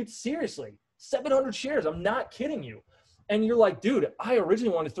starter, dude, seriously. 700 shares, I'm not kidding you. And you're like, dude, I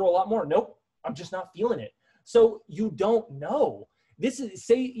originally wanted to throw a lot more. Nope, I'm just not feeling it. So you don't know. This is,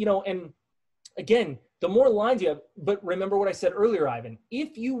 and again, the more lines you have, but remember what I said earlier, Ivan,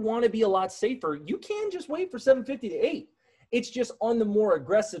 if you want to be a lot safer, you can just wait for 750 to 8. It's just on the more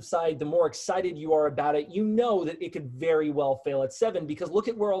aggressive side, the more excited you are about it, you know that it could very well fail at 7 because look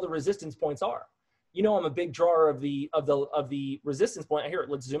at where all the resistance points are. I'm a big drawer of the resistance point. Here,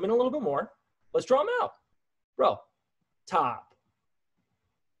 let's zoom in a little bit more. Let's draw them out. Bro, top.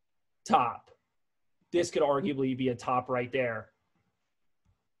 This could arguably be a top right there.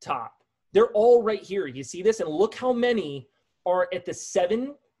 Top. They're all right here. You see this? And look how many are at the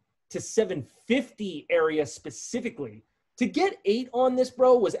 7 to 750 area specifically. To get 8 on this,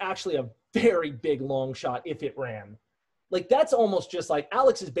 bro, was actually a very big long shot if it ran. Like, that's almost just like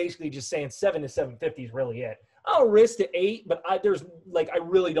Alex is basically just saying 7 to 750 is really it. I'll risk to 8, but I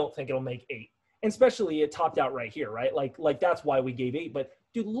really don't think it'll make 8. And especially it topped out right here, right? Like that's why we gave 8. But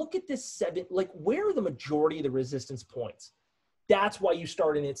dude, look at this 7. Like, where are the majority of the resistance points? That's why you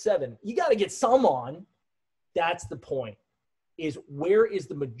start in at 7. You got to get some on. That's the point, is where is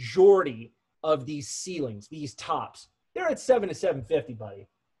the majority of these ceilings, these tops? They're at 7 to 750, buddy.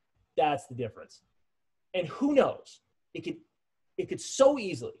 That's the difference. And who knows? It could so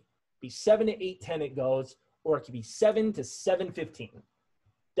easily be 7 to 810 it goes, or it could be 7 to 715.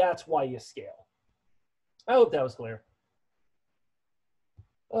 That's why you scale. I hope that was clear.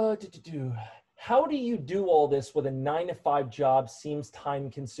 How do you do all this with a 9-to-5 job? Seems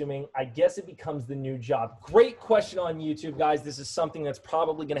time consuming. I guess it becomes the new job. Great question on YouTube, guys. This is something that's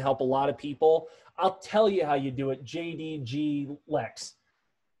probably going to help a lot of people. I'll tell you how you do it. JDG Lex.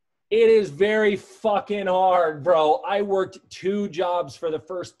 It is very fucking hard, bro. I worked 2 jobs for the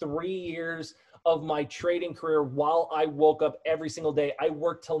first 3 years of my trading career while I woke up every single day. I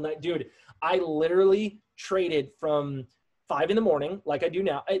worked till night. Dude, I literally traded from 5 in the morning like I do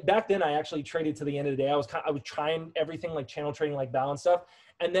now. Back then, I actually traded to the end of the day. I was trying everything like channel trading, like balance stuff.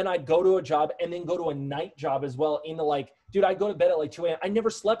 And then I'd go to a job and then go to a night job as well into like, dude, I'd go to bed at like 2 a.m. I never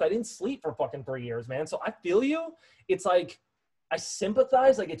slept. I didn't sleep for fucking 3 years, man. So I feel you. It's like, I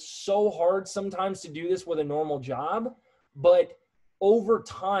sympathize. Like, it's so hard sometimes to do this with a normal job, but over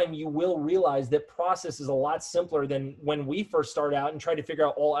time you will realize that process is a lot simpler than when we first start out and try to figure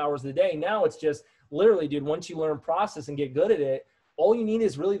out all hours of the day. Now it's just literally, dude, once you learn process and get good at it, all you need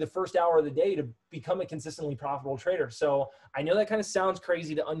is really the first hour of the day to become a consistently profitable trader. So I know that kind of sounds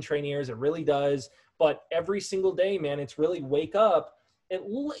crazy to untrained ears. It really does. But every single day, man, it's really wake up and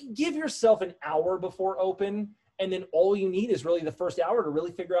give yourself an hour before open. And then all you need is really the first hour to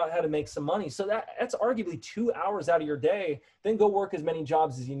really figure out how to make some money. So that's arguably 2 hours out of your day. Then go work as many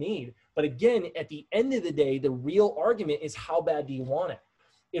jobs as you need. But again, at the end of the day, the real argument is how bad do you want it?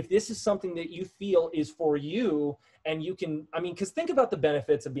 If this is something that you feel is for you and you can, I mean, because think about the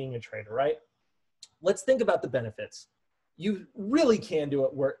benefits of being a trader, right? Let's think about the benefits. You really can do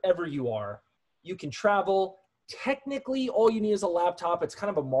it wherever you are. You can travel. Technically, all you need is a laptop. It's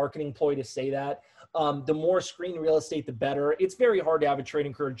kind of a marketing ploy to say that. The more screen real estate, the better. It's very hard to have a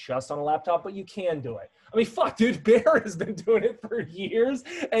trading career just on a laptop, but you can do it. I mean, fuck, dude, Bear has been doing it for years.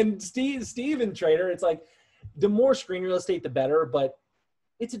 And Steve and Trader, it's like the more screen real estate, the better. But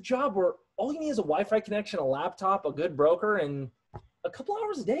it's a job where all you need is a Wi-Fi connection, a laptop, a good broker, and a couple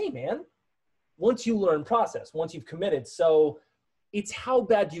hours a day, man. Once you learn process, once you've committed. So it's how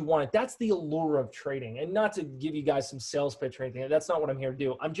bad do you want it? That's the allure of trading. And not to give you guys some sales pitch or anything. That's not what I'm here to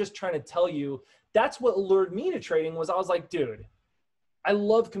do. I'm just trying to tell you that's what allured me to trading was I was like, dude, I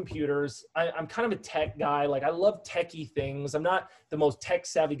love computers. I'm kind of a tech guy. Like I love techie things. I'm not the most tech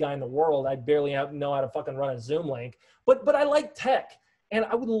savvy guy in the world. I barely know how to fucking run a Zoom link, but I like tech. And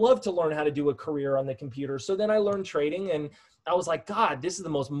I would love to learn how to do a career on the computer. So then I learned trading and I was like, God, this is the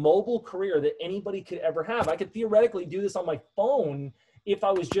most mobile career that anybody could ever have. I could theoretically do this on my phone if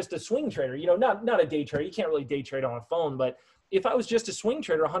I was just a swing trader, you know, not a day trader. You can't really day trade on a phone, but if I was just a swing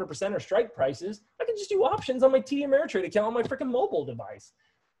trader, 100% or strike prices, I could just do options on my TD Ameritrade account on my freaking mobile device.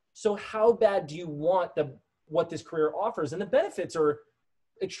 So how bad do you want what this career offers? And the benefits are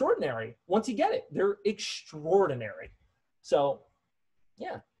extraordinary. Once you get it, they're extraordinary. So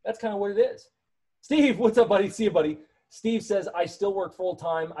yeah, that's kind of what it is. Steve, what's up, buddy? See you, buddy. Steve says, I still work full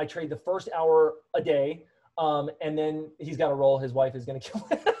time. I trade the first hour a day. And then he's got to roll. His wife is going to kill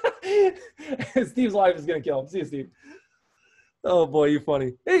him. Steve's wife is going to kill him. See you, Steve. Oh boy, you're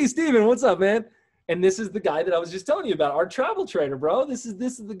funny. Hey, Steven, what's up, man? And this is the guy that I was just telling you about, our travel trader, bro. This is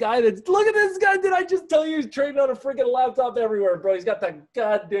the guy that's, look at this guy. Did I just tell you he's trading on a freaking laptop everywhere, bro? He's got the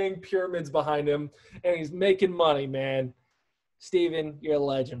goddamn pyramids behind him and he's making money, man. Steven, you're a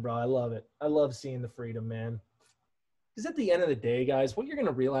legend, bro. I love it. I love seeing the freedom, man. Because at the end of the day, guys, what you're going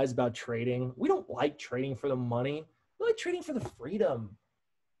to realize about trading, we don't like trading for the money. We like trading for the freedom.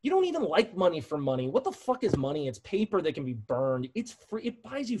 You don't even like money for money. What the fuck is money? It's paper that can be burned. It's free. It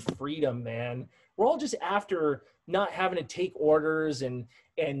buys you freedom, man. We're all just after not having to take orders and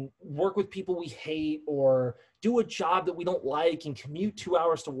work with people we hate or do a job that we don't like and commute 2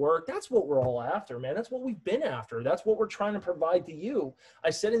 hours to work. That's what we're all after, man. That's what we've been after. That's what we're trying to provide to you. I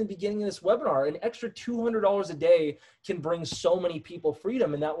said in the beginning of this webinar, an extra $200 a day can bring so many people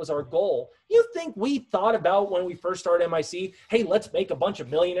freedom, and that was our goal. You think we thought about when we first started MIC, hey, let's make a bunch of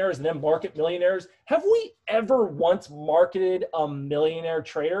millionaires and then market millionaires? Have we ever once marketed a millionaire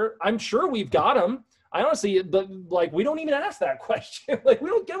trader? I'm sure we've got them. I honestly, but like, we don't even ask that question. Like, we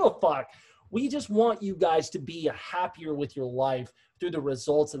don't give a fuck. We just want you guys to be happier with your life through the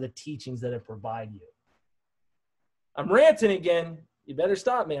results of the teachings that it provide you. I'm ranting again. You better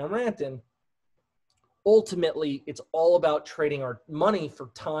stop me. I'm ranting. Ultimately, it's all about trading our money for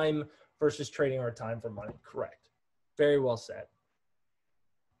time versus trading our time for money. Correct. Very well said.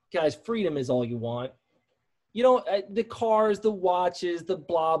 Guys, freedom is all you want. You know, the cars, the watches, the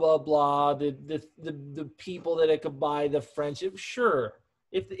blah, blah, blah, the people that it could buy, the friendship, sure.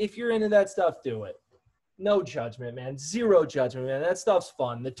 If you're into that stuff, do it. No judgment, man. Zero judgment, man. That stuff's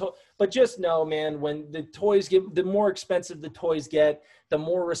fun. But just know, man, when the toys get, the more expensive the toys get, the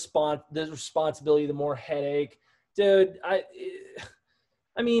more the responsibility, the more headache. Dude, I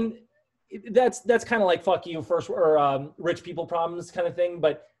mean, that's kind of like fuck you first or rich people problems kind of thing,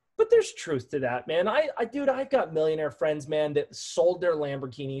 but there's truth to that, man. Dude, I've got millionaire friends, man, that sold their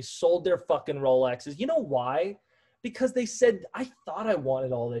Lamborghinis, sold their fucking Rolexes. You know why? because they said, I thought I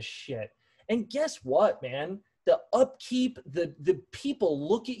wanted all this shit. And guess what, man? The upkeep, the people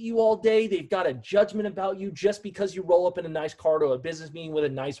look at you all day. They've got a judgment about you just because you roll up in a nice car to a business meeting with a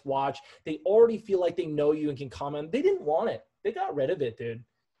nice watch. They already feel like they know you and can comment. They didn't want it. They got rid of it, dude.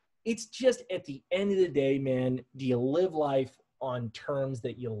 It's just at the end of the day, man, do you live life on terms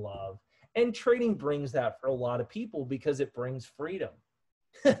that you love? And trading brings that for a lot of people because it brings freedom.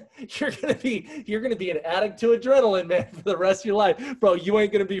 You're gonna be an addict to adrenaline, man, for the rest of your life, bro. You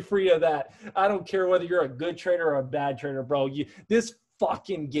ain't gonna be free of that. I don't care whether you're a good trader or a bad trader, bro. This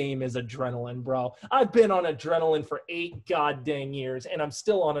fucking game is adrenaline, bro. I've been on adrenaline for 8 goddamn years, and I'm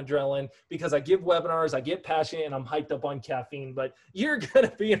still on adrenaline because I give webinars, I get passionate, and I'm hyped up on caffeine. But you're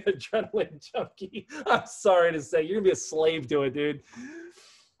gonna be an adrenaline junkie. I'm sorry to say, you're gonna be a slave to it, dude.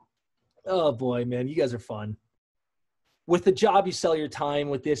 Oh boy, man, you guys are fun. With the job, you sell your time.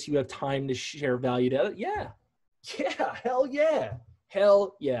 With this, you have time to share value to others. Yeah. Hell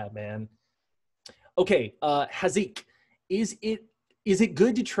yeah, man. Okay, Hazik, is it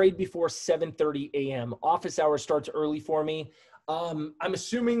good to trade before 7:30 a.m.? Office hour starts early for me. I'm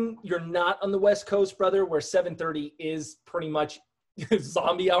assuming you're not on the West Coast, brother, where 7:30 is pretty much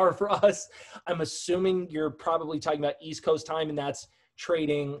zombie hour for us. I'm assuming you're probably talking about East Coast time, and that's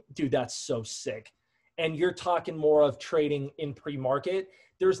trading. Dude, that's so sick. And you're talking more of trading in pre-market.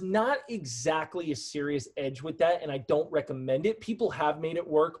 There's not exactly a serious edge with that, and I don't recommend it. People have made it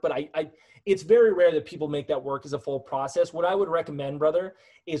work, but it's very rare that people make that work as a full process. What I would recommend, brother,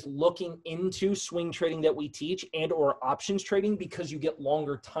 is looking into swing trading that we teach and or options trading, because you get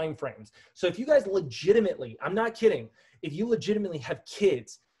longer time frames. So if you guys legitimately, I'm not kidding, if you legitimately have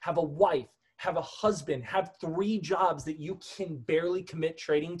kids, have a wife, have a husband, have 3 jobs that you can barely commit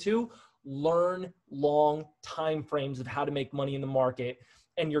trading to, learn long time frames of how to make money in the market.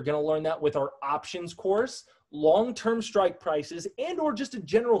 And you're going to learn that with our options course, long-term strike prices, and or just a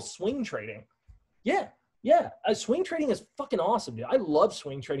general swing trading. Yeah. Swing trading is fucking awesome, dude. I love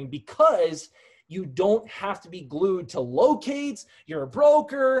swing trading because you don't have to be glued to locates, you're a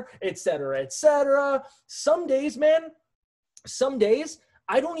broker, et cetera, et cetera. Some days,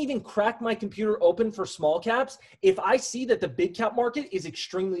 I don't even crack my computer open for small caps. If I see that the big cap market is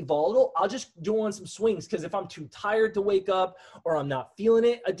extremely volatile, I'll just do on some swings, because if I'm too tired to wake up or I'm not feeling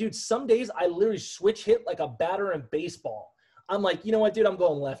it, dude, some days I literally switch hit like a batter in baseball. I'm like, you know what, dude, I'm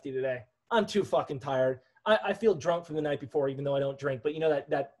going lefty today. I'm too fucking tired. I feel drunk from the night before, even though I don't drink. But you know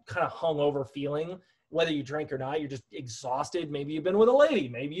that kind of hungover feeling, whether you drink or not, you're just exhausted. Maybe you've been with a lady.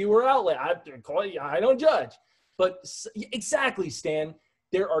 Maybe you were out late. I don't judge. But exactly, Stan.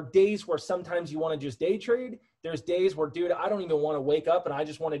 There are days where sometimes you want to just day trade. There's days where, dude, I don't even want to wake up and I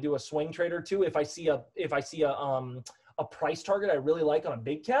just want to do a swing trade or two. If I see a price target I really like on a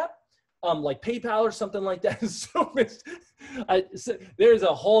big cap, like PayPal or something like that. So there's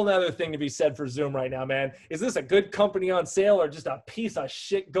a whole nother thing to be said for Zoom right now, man. Is this a good company on sale or just a piece of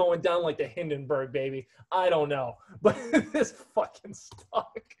shit going down like the Hindenburg, baby? I don't know. But this fucking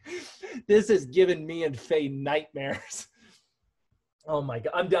stock, this has given me and Faye nightmares. Oh my God.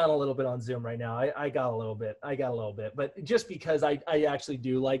 I'm down a little bit on Zoom right now. I got a little bit, but just because I actually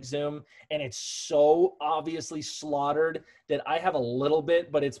do like Zoom, and it's so obviously slaughtered that I have a little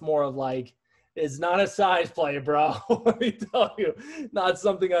bit, but it's more of like, it's not a size play, bro. Let me tell you, not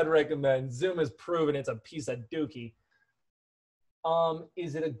something I'd recommend. Zoom has proven it's a piece of dookie.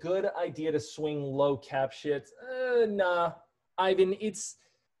 Is it a good idea to swing low cap shits? Nah, Ivan,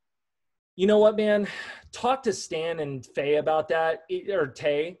 you know what, man? Talk to Stan and Faye about that, or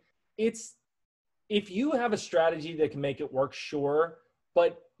Tay. If you have a strategy that can make it work, sure,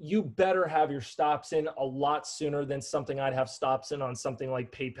 but you better have your stops in a lot sooner than something I'd have stops in on something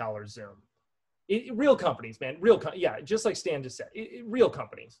like PayPal or Zoom. Real companies, man. Yeah, just like Stan just said. Real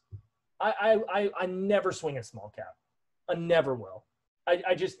companies. I never swing a small cap. I never will.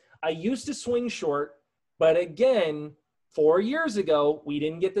 I used to swing short, but again, 4 years ago, we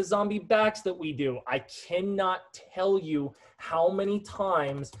didn't get the zombie backs that we do. I cannot tell you how many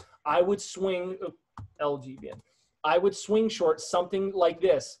times I would swing LGVN. I would swing short something like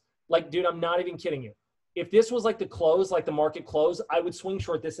this. Like, dude, I'm not even kidding you. If this was like the close, like the market close, I would swing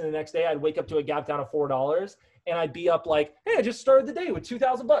short this, and the next day I'd wake up to a gap down of $4 and I'd be up like, hey, I just started the day with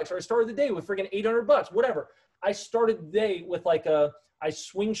 $2,000, or I started the day with friggin' $800, whatever. I started the day with like I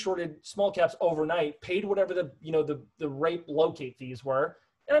swing shorted small caps overnight, paid whatever the rate locate fees were,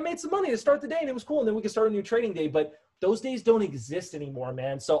 and I made some money to start the day, and it was cool. And then we could start a new trading day. But those days don't exist anymore,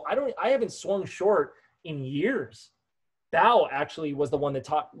 man. So I haven't swung short in years. Bao actually was the one that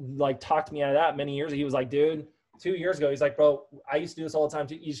talked me out of that many years ago. He was like, dude, 2 years ago, he's like, bro, I used to do this all the time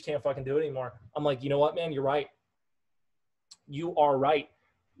too. You just can't fucking do it anymore. I'm like, you know what, man, you're right. you are right,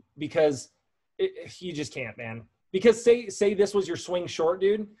 because you just can't, man. Because say this was your swing short,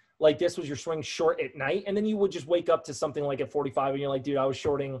 dude. Like this was your swing short at night, and then you would just wake up to something like at 45, and you're like, dude, I was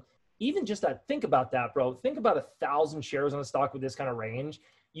shorting. Even just that. Think about that, bro. Think about 1,000 shares on a stock with this kind of range.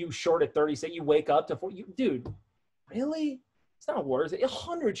 You short at 30, say you wake up to 40. Dude, really? It's not worth it.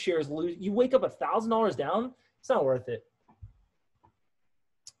 100 shares lose. You wake up $1,000 down. It's not worth it.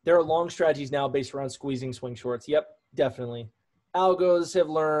 There are long strategies now based around squeezing swing shorts. Yep, definitely. Algos have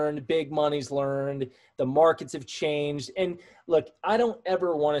learned, big money's learned, the markets have changed. And look, I don't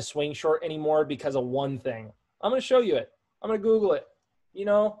ever want to swing short anymore because of one thing. I'm going to show you it. I'm going to Google it. You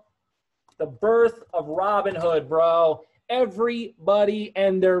know, the birth of Robinhood, bro. Everybody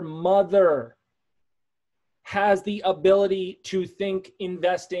and their mother has the ability to think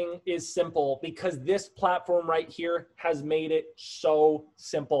investing is simple, because this platform right here has made it so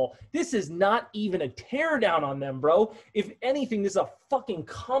simple. This is not even a tear down on them, bro. If anything, this is a fucking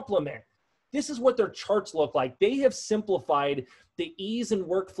compliment. This is what their charts look like. They have simplified the ease and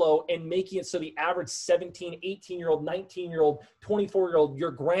workflow and making it so the average 17, 18-year-old, 19-year-old, 24-year-old,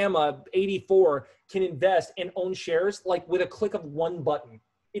 your grandma, 84, can invest and own shares like with a click of one button.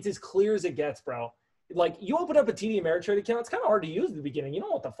 It's as clear as it gets, bro. Like, you open up a TD Ameritrade account, it's kind of hard to use at the beginning. You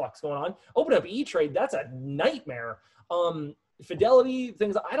don't know what the fuck's going on. Open up E-Trade, that's a nightmare. Fidelity,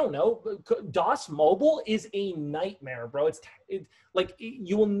 things, I don't know. DOS Mobile is a nightmare, bro. It's like,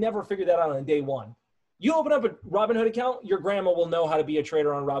 you will never figure that out on day one. You open up a Robinhood account, your grandma will know how to be a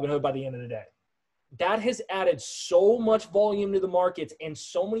trader on Robinhood by the end of the day. That has added so much volume to the markets, and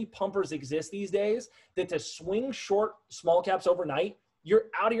so many pumpers exist these days that to swing short small caps overnight, you're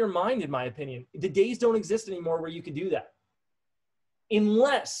out of your mind, in my opinion. The days don't exist anymore where you could do that.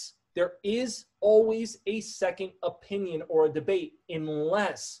 Unless there is always a second opinion or a debate,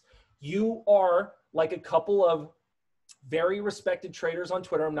 unless you are like a couple of very respected traders on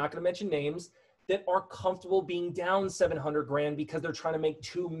Twitter, I'm not going to mention names, that are comfortable being down 700 grand because they're trying to make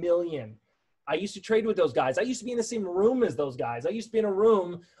 2 million. I used to trade with those guys. I used to be in the same room as those guys. I used to be in a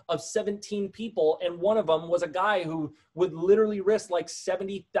room of 17 people, and one of them was a guy who would literally risk like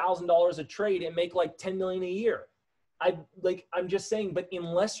 $70,000 a trade and make like 10 million a year. I'm just saying, but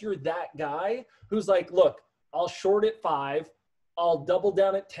unless you're that guy who's like, look, I'll short at 5, I'll double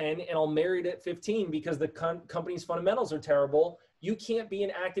down at 10, and I'll marry it at 15 because the company's fundamentals are terrible, you can't be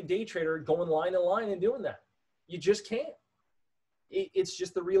an active day trader going line to line and doing that. You just can't. It's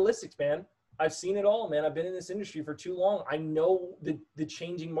just the realistics, man. I've seen it all, man. I've been in this industry for too long. I know the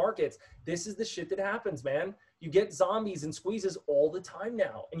changing markets. This is the shit that happens, man. You get zombies and squeezes all the time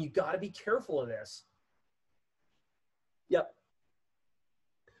now, and you got to be careful of this. Yep.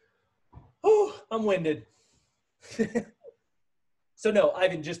 Oh, I'm winded. So no,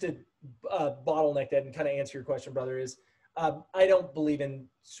 Ivan, just to bottleneck that and kind of answer your question, brother, is I don't believe in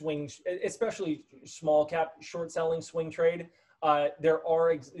swing, especially small cap short selling swing trade. There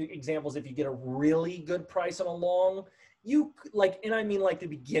are examples if you get a really good price on a long, you like, and I mean like the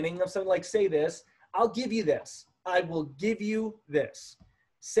beginning of something, like say this, I'll give you this. I will give you this.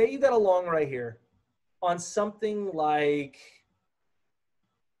 Say you got a long right here on something like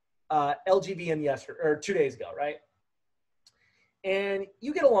LGVN yesterday or 2 days ago, right? And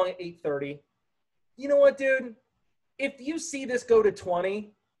you get along at 8:30. You know what, dude? If you see this go to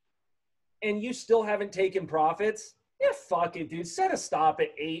 20 and you still haven't taken profits, yeah, fuck it, dude. Set a stop at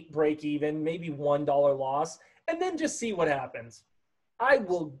 8, break even, maybe $1 loss, and then just see what happens. I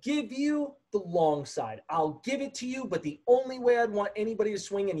will give you the long side. I'll give it to you, but the only way I'd want anybody to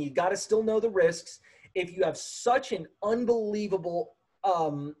swing, and you got to still know the risks, if you have such an unbelievable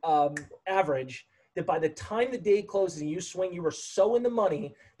average that by the time the day closes and you swing, you are so in the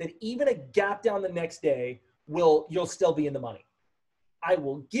money that even a gap down the next day, you'll still be in the money. I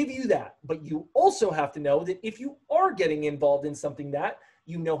will give you that, but you also have to know that if you are getting involved in something that,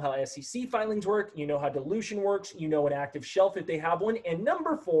 you know how SEC filings work, you know how dilution works, you know an active shelf if they have one, and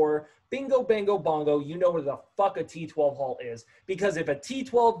number 4, bingo, bango, bongo, you know where the fuck a T12 halt is. Because if a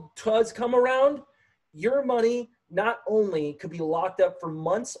T12 does come around, your money not only could be locked up for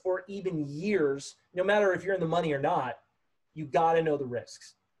months or even years, no matter if you're in the money or not, you got to know the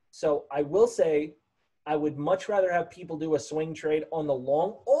risks. So I will say, I would much rather have people do a swing trade on the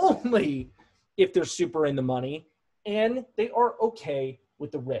long only if they're super in the money and they are okay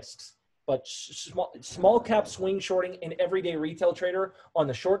with the risks. But small cap swing shorting and everyday retail trader on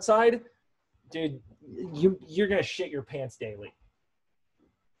the short side, dude, you're going to shit your pants daily.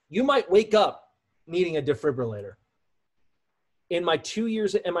 You might wake up needing a defibrillator. In my 2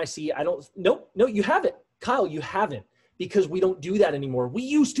 years at MIC, no, you haven't. Kyle, you haven't. because we don't do that anymore. We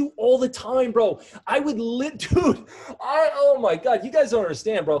used to all the time, bro. Oh my God, you guys don't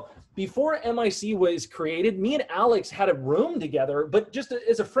understand, bro. Before MIC was created, me and Alex had a room together, but just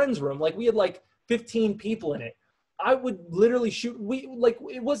as a friend's room. Like we had like 15 people in it. I would literally shoot.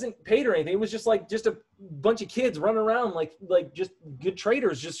 It wasn't paid or anything. It was just a bunch of kids running around like just good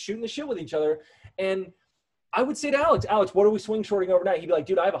traders, just shooting the shit with each other. And I would say to Alex, what are we swing shorting overnight? He'd be like,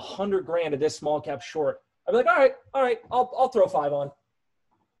 dude, I have $100 grand of this small cap short. I'd be like, all right, I'll throw 5 on.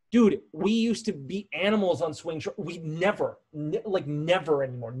 Dude, we used to be animals on swing short. We never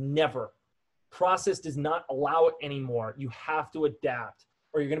anymore. Never. Process does not allow it anymore. You have to adapt,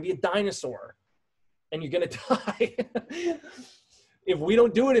 or you're gonna be a dinosaur. And you're going to die if we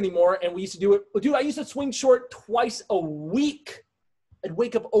don't do it anymore. And we used to do it. Dude, I used to swing short twice a week. I'd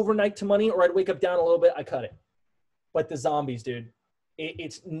wake up overnight to money, or I'd wake up down a little bit. I cut it. But the zombies, dude,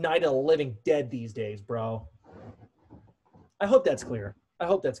 it's night of the living dead these days, bro. I hope that's clear.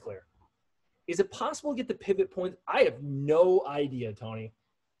 Is it possible to get the pivot point? I have no idea, Tony.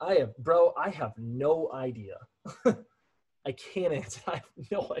 I have no idea. I can't answer. I have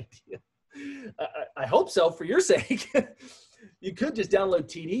no idea. I hope so for your sake. You could just download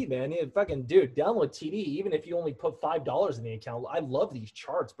TD, man. Download TD, even if you only put $5 in the account. I love these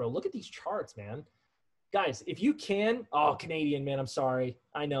charts, bro. Look at these charts, man. Guys, if you can, Canadian, man, I'm sorry.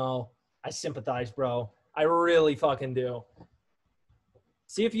 I know. I sympathize, bro. I really fucking do.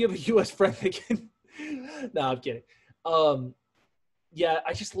 See if you have a U.S. friend that can. No, I'm kidding. Yeah,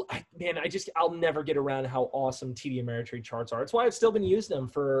 I'll never get around how awesome TD Ameritrade charts are. That's why I've still been using them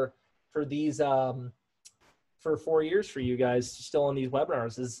for these for 4 years for you guys still on these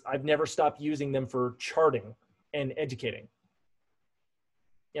webinars. Is I've never stopped using them for charting and educating.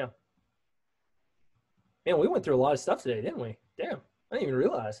 Yeah. Man, we went through a lot of stuff today, didn't we? Damn, I didn't even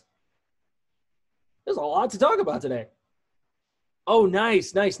realize. There's a lot to talk about today. Oh,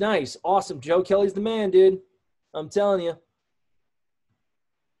 nice. Awesome. Joe Kelly's the man, dude. I'm telling you.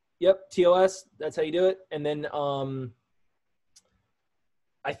 Yep, TOS, that's how you do it. And then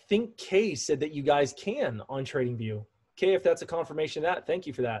I think Kay said that you guys can on TradingView. Kay, if that's a confirmation of that, thank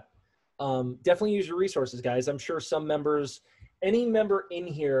you for that. Definitely use your resources, guys. I'm sure any member in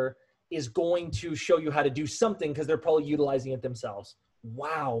here is going to show you how to do something because they're probably utilizing it themselves.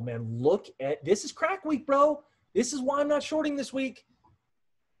 Wow, man, this is crack week, bro. This is why I'm not shorting this week.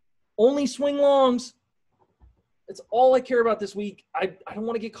 Only swing longs. That's all I care about this week. I don't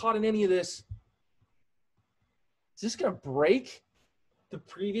want to get caught in any of this. Is this going to break the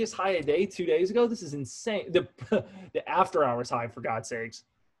previous high a day 2 days ago? This is insane. The after hours high, for God's sakes.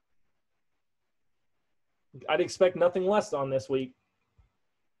 I'd expect nothing less on this week.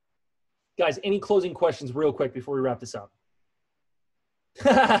 Guys, any closing questions real quick before we wrap this up?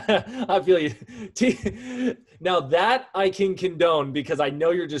 I feel you. Now that I can condone because I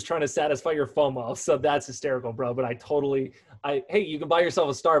know you're just trying to satisfy your FOMO. So that's hysterical, bro. But hey, you can buy yourself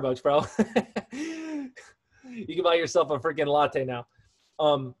a Starbucks, bro. You can buy yourself a freaking latte now.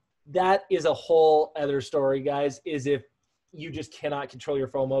 That is a whole other story, guys, is if you just cannot control your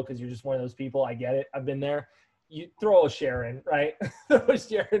FOMO because you're just one of those people. I get it. I've been there. You throw a share in, right? Throw a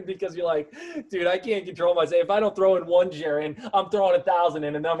share in because you're like, dude, I can't control myself. If I don't throw in one share in, I'm throwing 1,000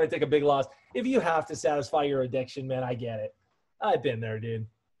 in and I'm going to take a big loss. If you have to satisfy your addiction, man, I get it. I've been there, dude.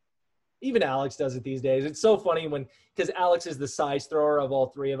 Even Alex does it these days. It's so funny because Alex is the size thrower of all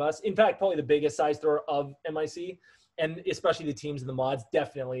three of us. In fact, probably the biggest size thrower of MIC, and especially the teams and the mods,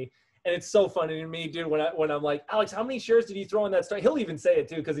 definitely. And it's so funny to me, dude, when I'm like, Alex, how many shares did you throw in that start? He'll even say it,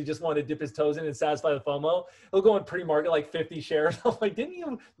 too, because he just wanted to dip his toes in and satisfy the FOMO. He'll go in pre-market like 50 shares. I'm like, didn't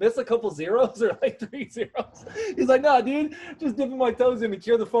you miss a couple zeros or like 3 zeros? He's like, no, dude, just dipping my toes in to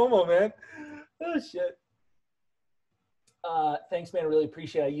cure the FOMO, man. Oh, shit. Thanks, man. Really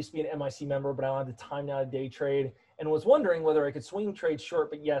appreciate it. I used to be an MIC member, but I don't have the time now to day trade and was wondering whether I could swing trade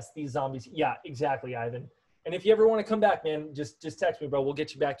short. But yes, these zombies. Yeah, exactly, Ivan. And if you ever want to come back, man, just text me, bro. We'll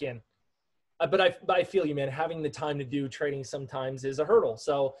get you back in. But I feel you, man. Having the time to do trading sometimes is a hurdle.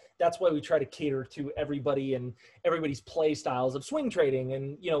 So that's why we try to cater to everybody and everybody's play styles of swing trading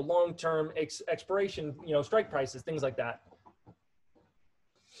and, long-term expiration, strike prices, things like that.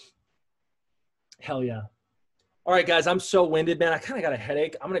 Hell yeah. All right, guys, I'm so winded, man. I kind of got a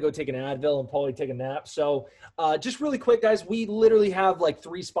headache. I'm going to go take an Advil and probably take a nap. So just really quick, guys, we literally have like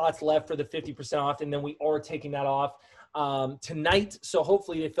 3 spots left for the 50% off, and then we are taking that off tonight. So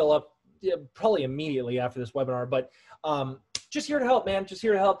hopefully they fill up probably immediately after this webinar. But just here to help, man. Just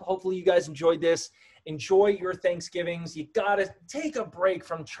here to help. Hopefully you guys enjoyed this. Enjoy your Thanksgivings. You gotta take a break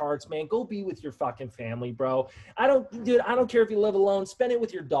from charts, man. Go be with your fucking family, bro. I don't care if you live alone. Spend it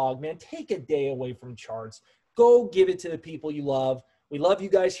with your dog, man. Take a day away from charts. Go give it to the people you love. We love you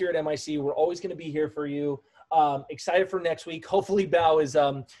guys here at MIC. We're always going to be here for you. Excited for next week. Hopefully Bow's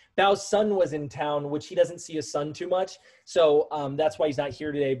son was in town, which he doesn't see his son too much. So that's why he's not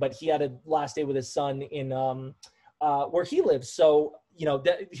here today, but he had a last day with his son in where he lives. So, you know,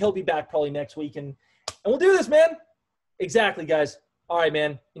 he'll be back probably next week and we'll do this, man. Exactly, guys. All right,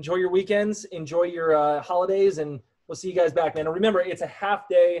 man. Enjoy your weekends. Enjoy your holidays, and we'll see you guys back, man. And remember, it's a half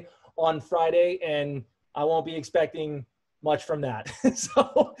day on Friday, and I won't be expecting much from that.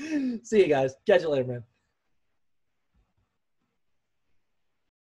 So see you guys. Catch you later, man.